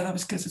que cada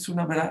vez que haces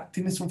una verá,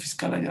 tienes un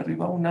fiscal allá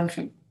arriba, un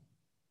ángel?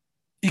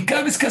 Y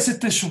cada vez que haces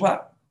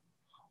Teshuvah,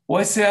 o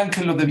ese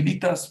ángel lo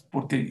debilitas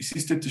porque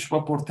hiciste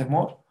Teshuvah por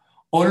temor,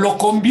 o lo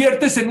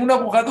conviertes en un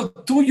abogado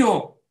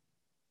tuyo.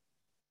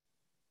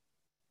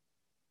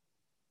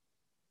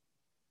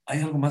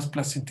 ¿Hay algo más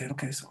placentero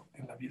que eso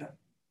en la vida?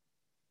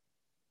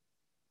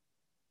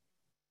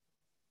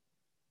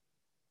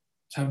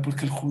 ¿Saben por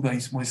qué el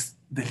judaísmo es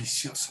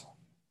delicioso?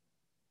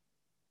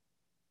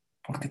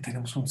 Porque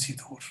tenemos un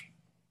sidur,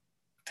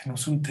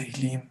 tenemos un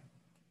teilim,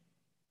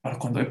 para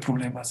cuando hay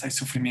problemas, hay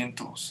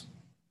sufrimientos.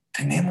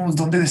 Tenemos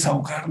donde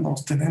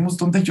desahogarnos, tenemos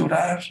donde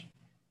llorar.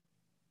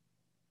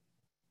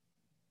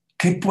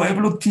 ¿Qué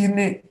pueblo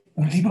tiene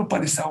un libro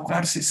para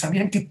desahogarse?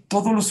 ¿Sabían que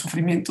todos los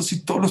sufrimientos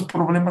y todos los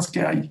problemas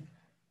que hay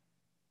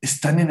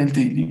están en el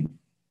Teilim?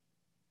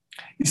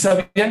 ¿Y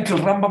sabían que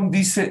el Rambam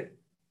dice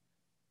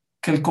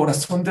que el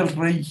corazón del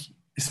rey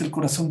es el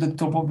corazón del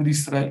Tobo de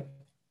Israel?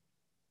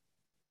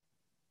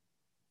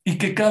 Y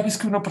que cada vez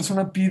que una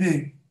persona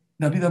pide,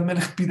 David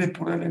Amelech pide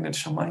por él en el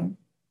Shamaim.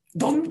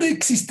 ¿Dónde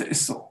existe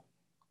eso?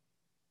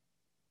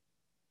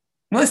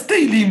 No es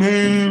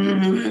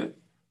Teilim.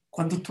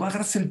 Cuando tú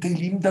agarras el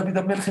Teilim, David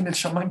Amelech en el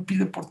Shamaim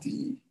pide por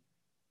ti.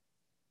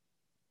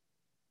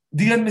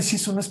 Díganme si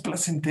eso no es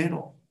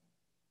placentero.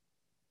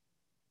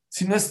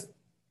 Si no es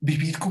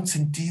vivir con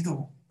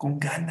sentido, con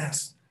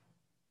ganas.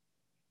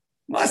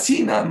 No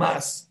así nada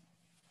más.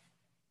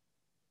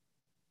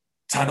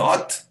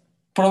 ¿Zarot?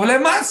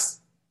 ¿Problemas?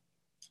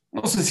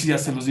 No sé si ya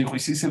se los digo, y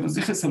si se los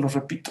dije, se los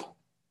repito.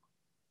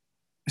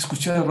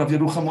 Escuché a Rabbi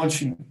Yeruja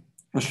Molshin,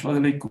 Rosh de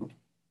Leikud.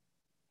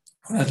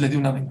 Una vez le dio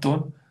un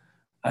aventón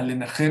al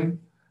Enajem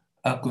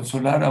a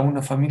consolar a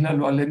una familia,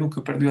 lo alenu,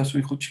 que perdió a su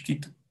hijo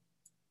chiquito.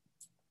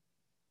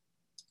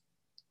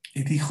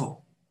 Y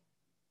dijo,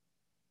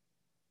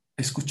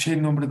 escuché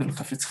el nombre del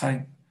Hafetz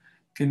Haim,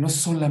 que no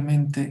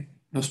solamente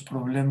los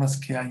problemas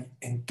que hay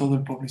en todo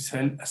el pueblo de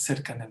Israel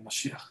acercan al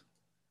Mashiach,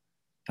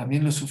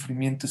 también los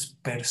sufrimientos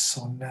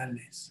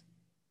personales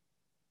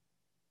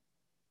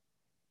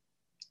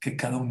que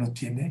cada uno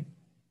tiene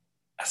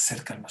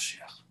acerca al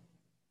Mashiach.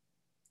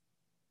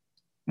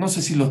 No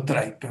sé si lo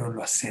trae, pero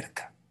lo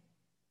acerca.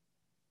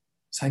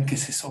 ¿Saben qué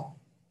es eso?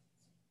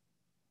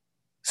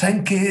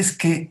 ¿Saben qué es?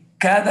 Que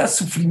cada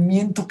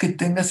sufrimiento que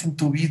tengas en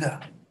tu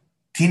vida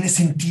tiene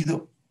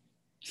sentido.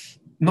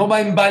 No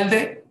va en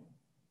balde.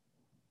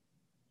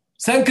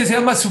 ¿Saben qué se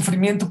llama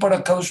sufrimiento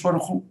para Kadosh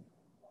Baruj Hu?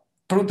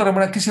 Pregunta la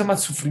hermana, ¿qué se llama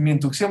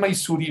sufrimiento? ¿Qué se llama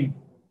Isurim?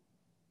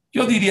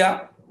 Yo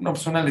diría, una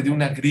persona le dio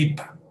una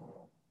gripa,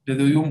 le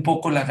dio un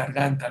poco la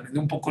garganta, le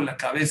dio un poco la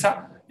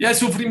cabeza, ya es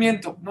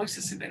sufrimiento. No dice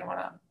así,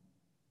 hermana.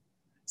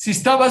 Si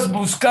estabas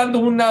buscando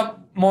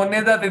una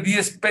moneda de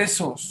 10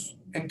 pesos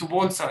en tu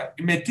bolsa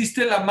y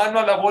metiste la mano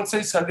a la bolsa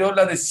y salió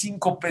la de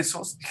 5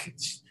 pesos, dije,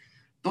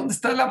 ¿dónde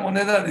está la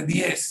moneda de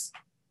 10?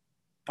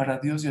 Para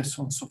Dios ya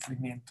son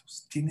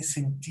sufrimientos. Tiene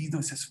sentido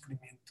ese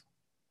sufrimiento.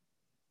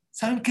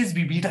 ¿Saben qué es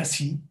vivir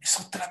así? Es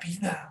otra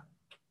vida.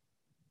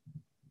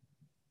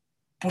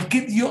 ¿Por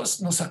qué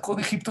Dios nos sacó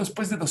de Egipto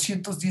después de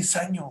 210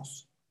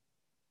 años?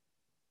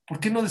 ¿Por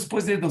qué no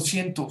después de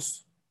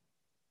 200?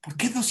 ¿Por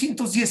qué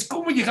 210?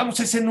 ¿Cómo llegamos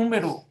a ese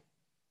número?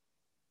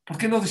 ¿Por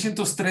qué no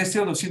 213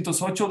 o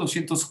 208 o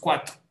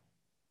 204?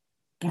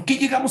 ¿Por qué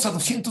llegamos a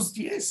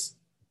 210?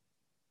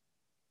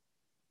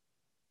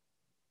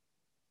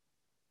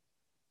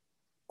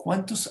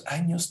 ¿Cuántos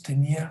años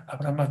tenía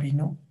Abraham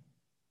Avinu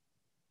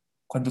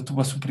cuando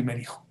tuvo a su primer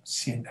hijo?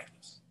 100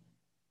 años.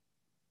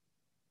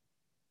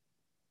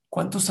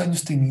 ¿Cuántos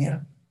años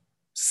tenía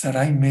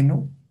Sarai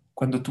Menú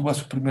cuando tuvo a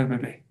su primer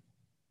bebé?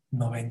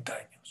 90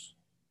 años.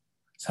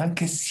 ¿Saben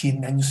qué es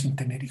 100 años sin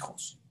tener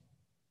hijos?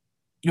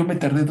 Yo me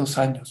tardé 2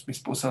 años. Mi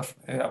esposa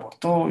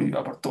abortó y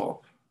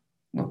abortó.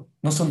 No,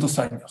 no son 2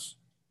 años.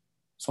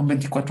 Son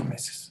 24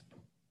 meses.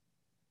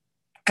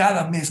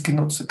 Cada mes que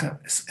no se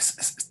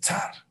es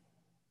tzar.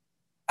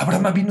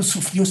 Abraham Avinu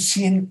sufrió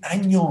 100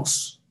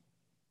 años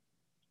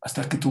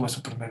hasta que tuvo a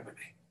su primer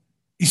bebé.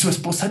 Y su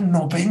esposa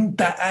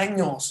 90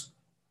 años.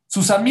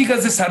 Sus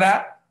amigas de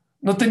Sará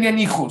no tenían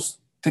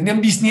hijos,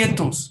 tenían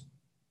bisnietos.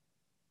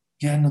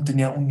 Ya no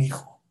tenía un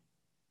hijo.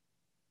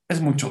 Es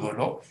mucho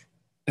dolor,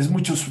 es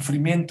mucho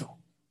sufrimiento.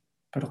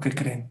 Pero ¿qué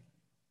creen?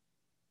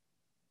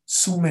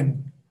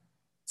 Sumen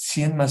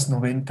 100 más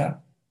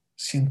 90,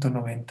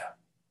 190.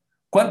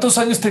 ¿Cuántos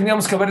años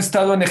teníamos que haber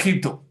estado en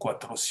Egipto?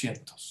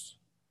 400.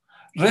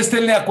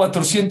 Réstenle a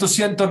 400,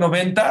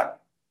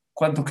 190.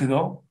 ¿Cuánto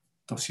quedó?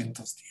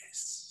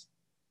 210.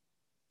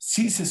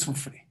 Sí se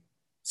sufre,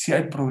 sí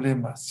hay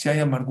problemas, sí hay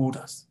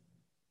amarguras,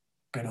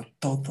 pero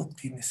todo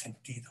tiene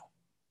sentido.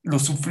 Lo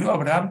sufrió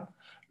Abraham,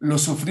 lo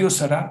sufrió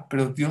Sará,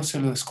 pero Dios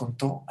se lo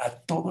descontó a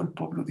todo el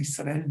pueblo de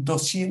Israel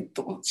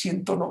 200,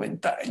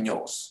 190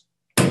 años.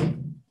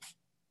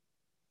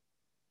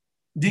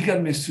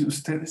 Díganme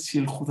ustedes si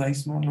el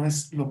judaísmo no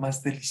es lo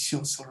más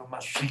delicioso, lo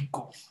más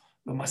rico,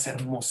 lo más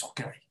hermoso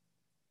que hay.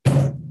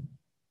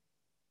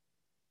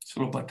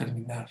 Solo para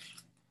terminar,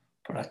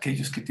 para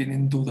aquellos que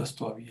tienen dudas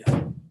todavía,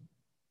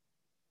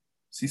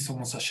 si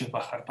somos Hashem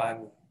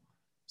Bajarbanu,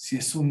 si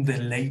es un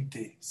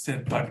deleite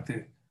ser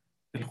parte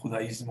del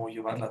judaísmo y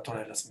llevar la Torah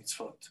de las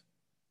mitzvot,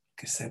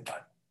 que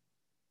sepan,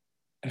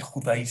 el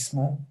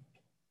judaísmo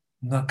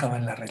no acaba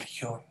en la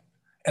religión.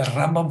 El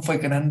Rambam fue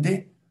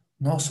grande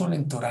no solo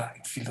en Torah,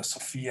 en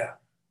filosofía,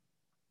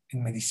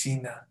 en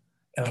medicina.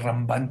 El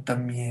Ramban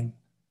también.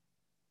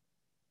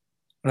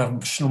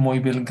 Rav Shlomo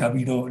Ben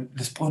Gabirol.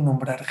 Les puedo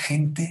nombrar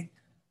gente,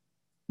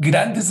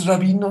 grandes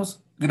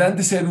rabinos,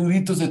 grandes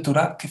eruditos de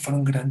Torah que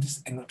fueron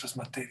grandes en otras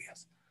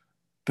materias.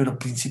 Pero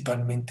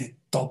principalmente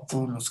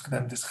todos los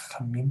grandes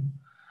Jamim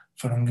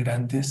fueron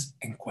grandes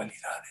en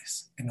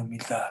cualidades, en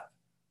humildad,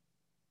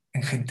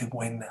 en gente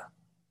buena,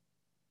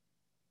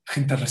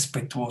 gente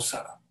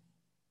respetuosa.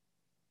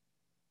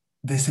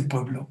 De ese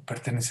pueblo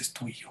perteneces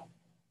tú y yo.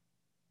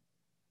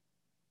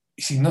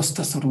 Y si no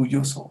estás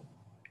orgulloso,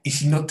 y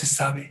si no te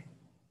sabe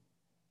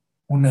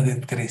una de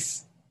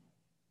 3,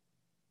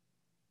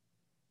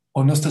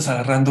 o no estás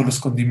agarrando los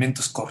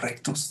condimentos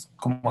correctos,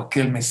 como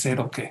aquel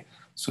mesero que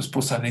su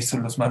esposa le hizo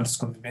los malos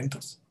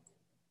condimentos,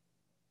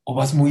 o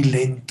vas muy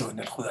lento en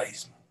el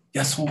judaísmo.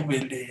 Ya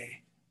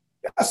súbele,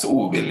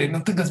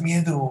 no tengas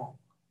miedo,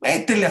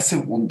 métele a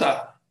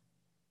segunda,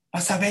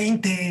 vas a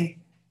 20.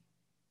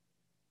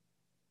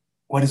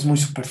 O eres muy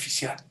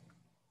superficial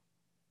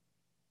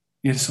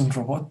y eres un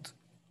robot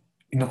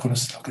y no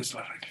conoces lo que es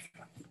la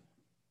religión.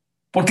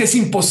 Porque es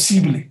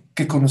imposible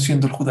que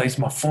conociendo el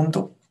judaísmo a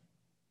fondo,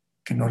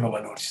 que no lo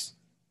valores,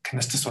 que no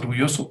estés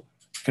orgulloso,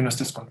 que no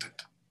estés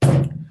contento.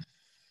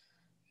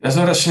 Y es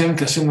ahora Hashem,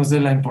 que Hashem nos dé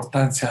la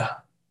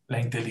importancia, la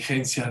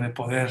inteligencia de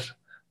poder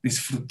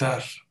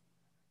disfrutar,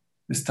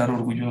 de estar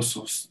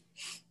orgullosos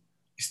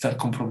y estar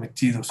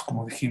comprometidos,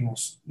 como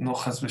dijimos, no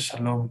hasbe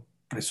shalom,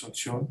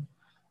 presunción,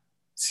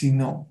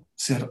 sino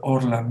ser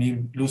or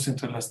lamim, luz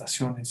entre las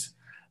naciones,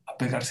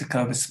 apegarse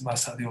cada vez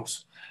más a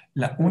Dios.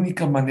 La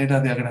única manera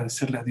de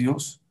agradecerle a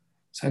Dios,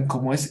 ¿saben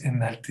cómo es?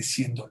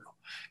 Enalteciéndolo.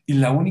 Y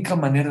la única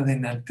manera de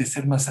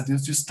enaltecer más a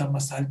Dios, Dios está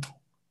más alto.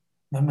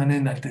 No hay manera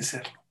de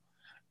enaltecerlo.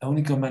 La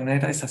única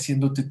manera es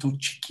haciéndote tú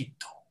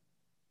chiquito.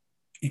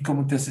 ¿Y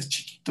cómo te haces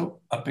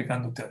chiquito?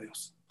 Apegándote a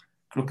Dios.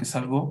 Creo que es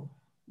algo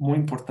muy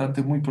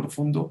importante, muy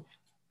profundo,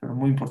 pero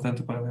muy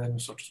importante para la vida de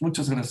nosotros.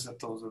 Muchas gracias a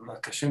todos, de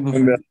verdad. Que Hashem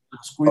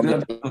los cuida,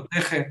 los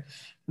protege,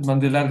 les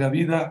mande larga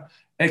vida,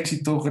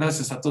 éxito.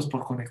 Gracias a todos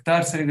por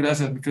conectarse.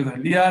 Gracias, mi querido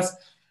Elías.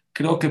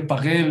 Creo que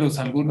pagué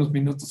algunos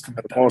minutos que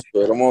me tardé.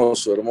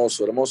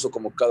 Hermoso,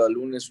 como cada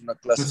lunes, una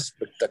clase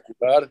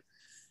espectacular.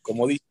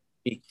 Como dice,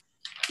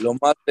 lo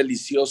más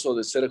delicioso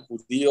de ser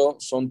judío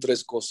son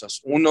 3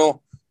 cosas.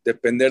 1,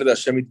 depender de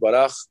Hashem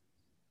Yitbaraj.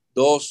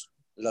 2,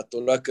 la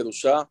Torah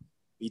Kedushá.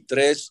 Y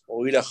 3,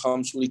 oír a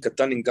Ham Suri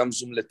Katan en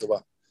Gamsum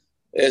Letová.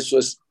 Eso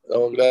es,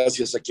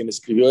 gracias a quien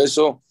escribió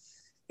eso.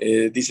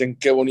 Dicen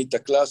qué bonita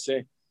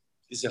clase.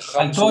 Dice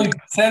Ham Suri,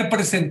 ser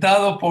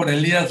presentado por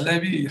Elías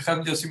Levi y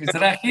Ham Yossi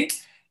Mizrahi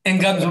en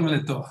Gamsum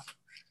Letová.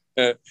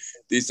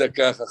 Dice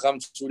acá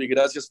Ham Suri,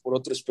 gracias por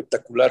otro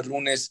espectacular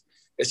lunes.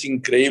 Es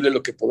increíble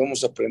lo que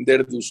podemos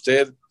aprender de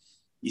usted.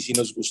 Y si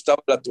nos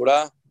gustaba la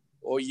Torah,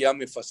 hoy ya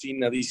me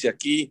fascina, dice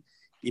aquí,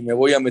 y me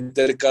voy a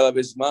meter cada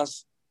vez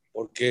más,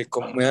 porque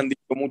como me han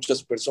dicho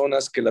muchas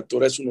personas, que la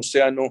Torah es un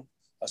océano,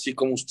 así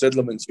como usted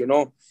lo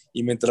mencionó,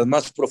 y mientras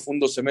más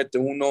profundo se mete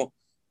uno,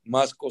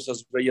 más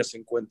cosas bellas se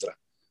encuentra.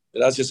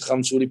 Gracias,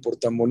 Hamsuri, por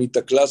tan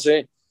bonita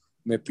clase.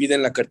 me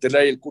piden la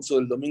cartera y el curso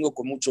del domingo,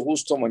 con mucho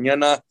gusto.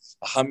 Mañana,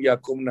 Aham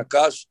Yaakov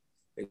Nakash.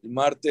 El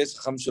martes,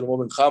 Aham Shlomo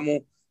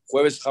Benjamu.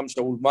 Jueves, Aham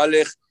Shaul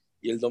Malech.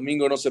 Y el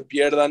domingo no se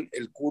pierdan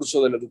el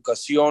curso de la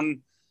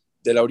educación,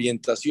 de la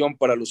orientación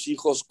para los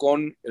hijos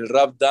con el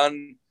Rav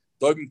Dan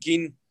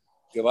Toimkin,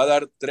 que va a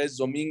dar 3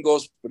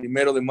 domingos,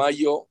 1 de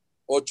mayo,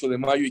 8 de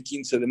mayo y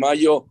 15 de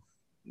mayo.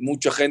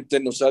 Mucha gente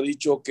nos ha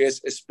dicho que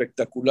es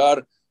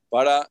espectacular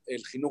para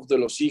el jinuj de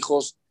los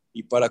hijos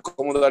y para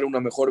cómo dar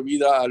una mejor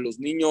vida a los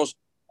niños.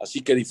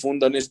 Así que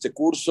difundan este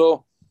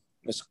curso.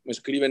 Me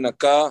escriben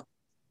acá.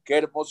 Qué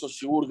hermoso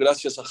shiur.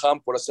 Gracias a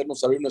Ham por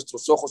hacernos abrir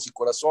nuestros ojos y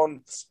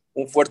corazón.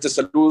 Un fuerte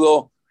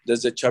saludo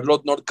desde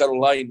Charlotte, North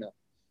Carolina.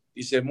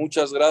 Dice,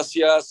 muchas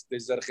gracias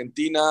desde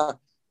Argentina,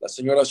 la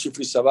señora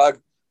Shifri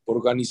Sabag, por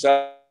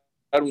organizar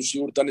un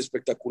shiur tan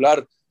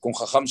espectacular con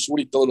Jajam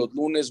Suri todos los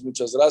lunes.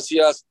 Muchas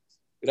gracias.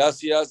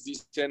 Gracias,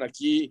 dicen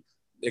aquí,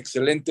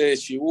 excelente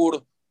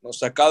shiur.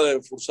 Nos acaba de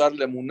reforzar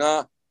la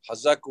Emuná,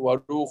 Hazak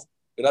Baruch.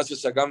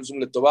 Gracias a Gamsum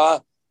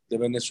Letová de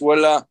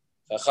Venezuela.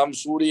 Jajam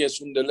Suri,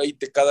 es un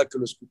deleite cada que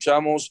lo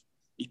escuchamos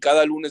y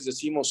cada lunes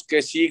decimos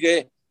qué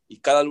sigue y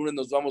cada lunes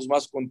nos vamos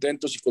más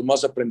contentos y con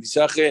más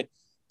aprendizaje.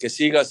 Que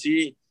siga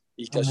así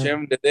y que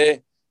Hashem le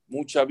dé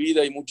mucha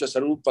vida y mucha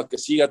salud para que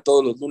siga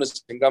todos los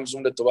lunes en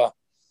Gamsum Letová.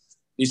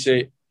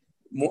 Dice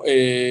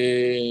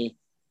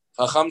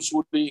Jajam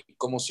Suri,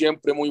 como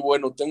siempre, muy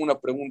bueno. Tengo una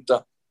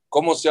pregunta.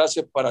 ¿Cómo se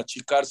hace para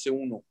achicarse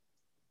uno?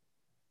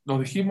 Lo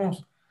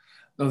dijimos,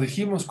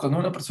 cuando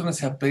una persona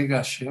se apega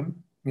a Hashem,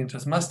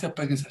 mientras más te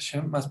apegues a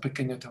Hashem, más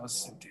pequeño te vas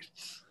a sentir.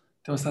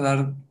 Te vas a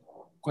dar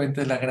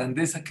cuenta de la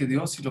grandeza que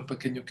Dios y lo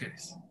pequeño que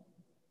eres.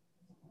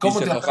 ¿Cómo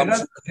Dice te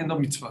apegas? Haciendo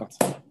mitzvot.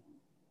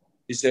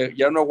 Dice,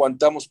 ya no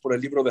aguantamos por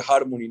el libro de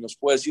Harmony. ¿Nos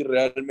puede decir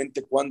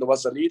realmente cuándo va a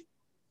salir?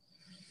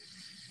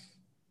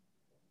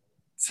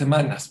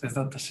 Semanas,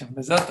 Besdat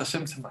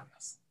Hashem,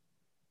 semanas.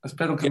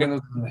 Espero que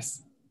menos de un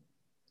mes.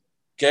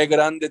 Qué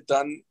grande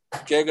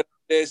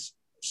es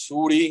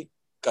Suri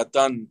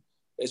Katán.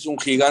 Es un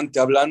gigante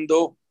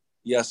hablando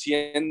y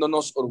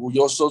haciéndonos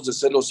orgullosos de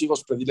ser los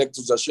hijos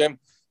predilectos de Hashem.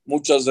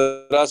 Muchas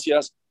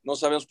gracias. No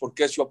sabemos por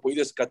qué su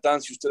apellido es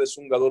Katán, si usted es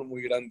un gadol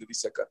muy grande,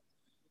 dice acá.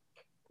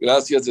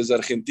 Gracias desde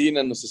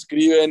Argentina, nos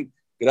escriben.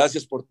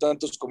 Gracias por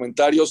tantos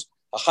comentarios.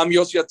 Aham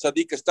Yossi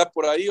Atzadik, ¿está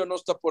por ahí o no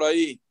está por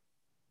ahí?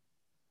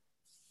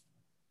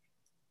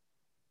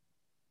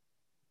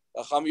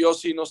 Aham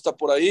Yossi no está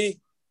por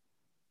ahí.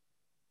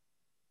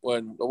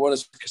 Bueno, lo bueno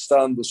es que está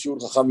dando Shur.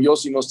 Aham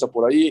Yossi no está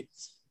por ahí.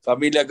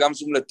 Familia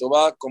Gamsum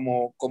Letová,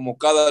 como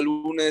cada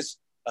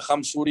lunes,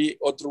 Aham Suri,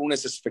 otro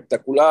lunes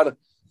espectacular,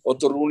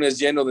 otro lunes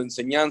lleno de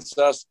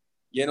enseñanzas,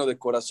 lleno de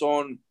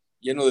corazón,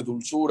 lleno de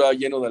dulzura,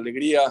 lleno de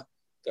alegría.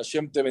 Que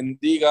Hashem te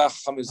bendiga,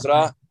 Aham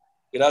Ezra.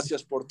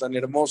 Gracias por tan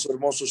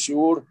hermoso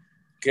Shur,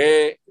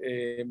 que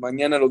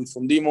mañana lo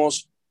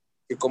difundimos,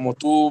 que como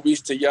tú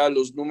viste ya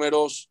los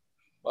números,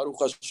 Baruch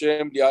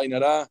Hashem,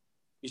 Yainara,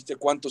 viste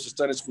cuántos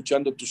están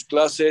escuchando tus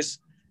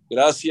clases.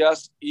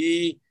 Gracias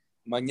y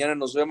mañana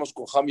nos vemos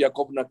con Ham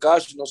Yaakov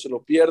Nakash, no se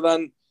lo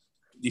pierdan,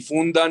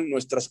 difundan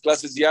nuestras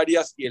clases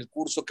diarias y el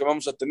curso que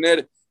vamos a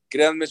tener.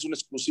 Créanme, es una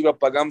exclusiva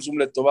para Gamsum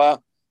Letová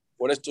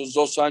por estos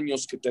 2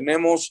 años que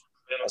tenemos.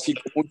 Así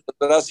que muchas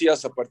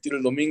gracias a partir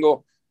del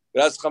domingo.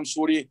 Gracias, Ham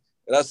Suri.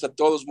 Gracias a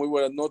todos. Muy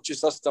buenas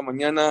noches. Hasta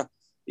mañana.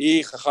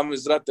 Y Jajam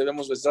Ezra, te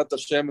vemos Bezrat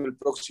Hashem el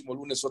próximo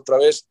lunes otra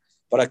vez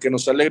para que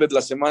nos alegres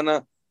la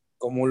semana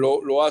como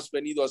lo has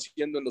venido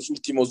haciendo en los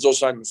últimos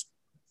 2 años.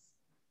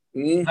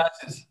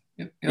 Gracias.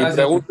 Y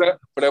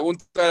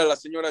pregunta a la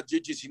señora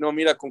Gigi si no,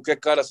 mira con qué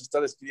cara se está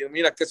despidiendo,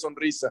 mira qué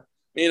sonrisa,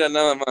 mira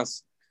nada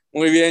más.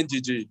 Muy bien,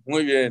 Gigi,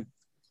 muy bien.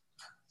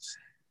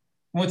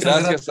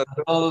 Muchas gracias a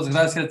todos,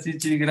 gracias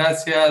Gigi,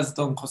 gracias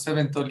don José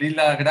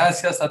Ventolila,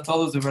 gracias a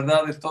todos de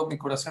verdad, de todo mi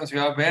corazón,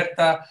 señora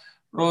Berta,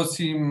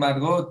 Rosy,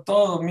 Margot,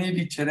 todo,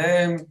 Mili,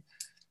 Cherem,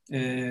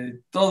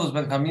 todos,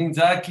 Benjamín,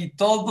 Zaki,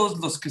 todos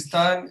los que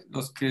están,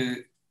 los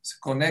que se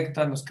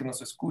conectan, los que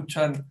nos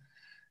escuchan.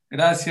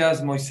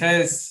 Gracias,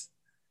 Moisés.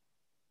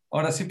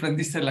 Ahora sí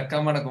prendiste la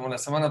cámara como la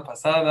semana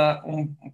pasada.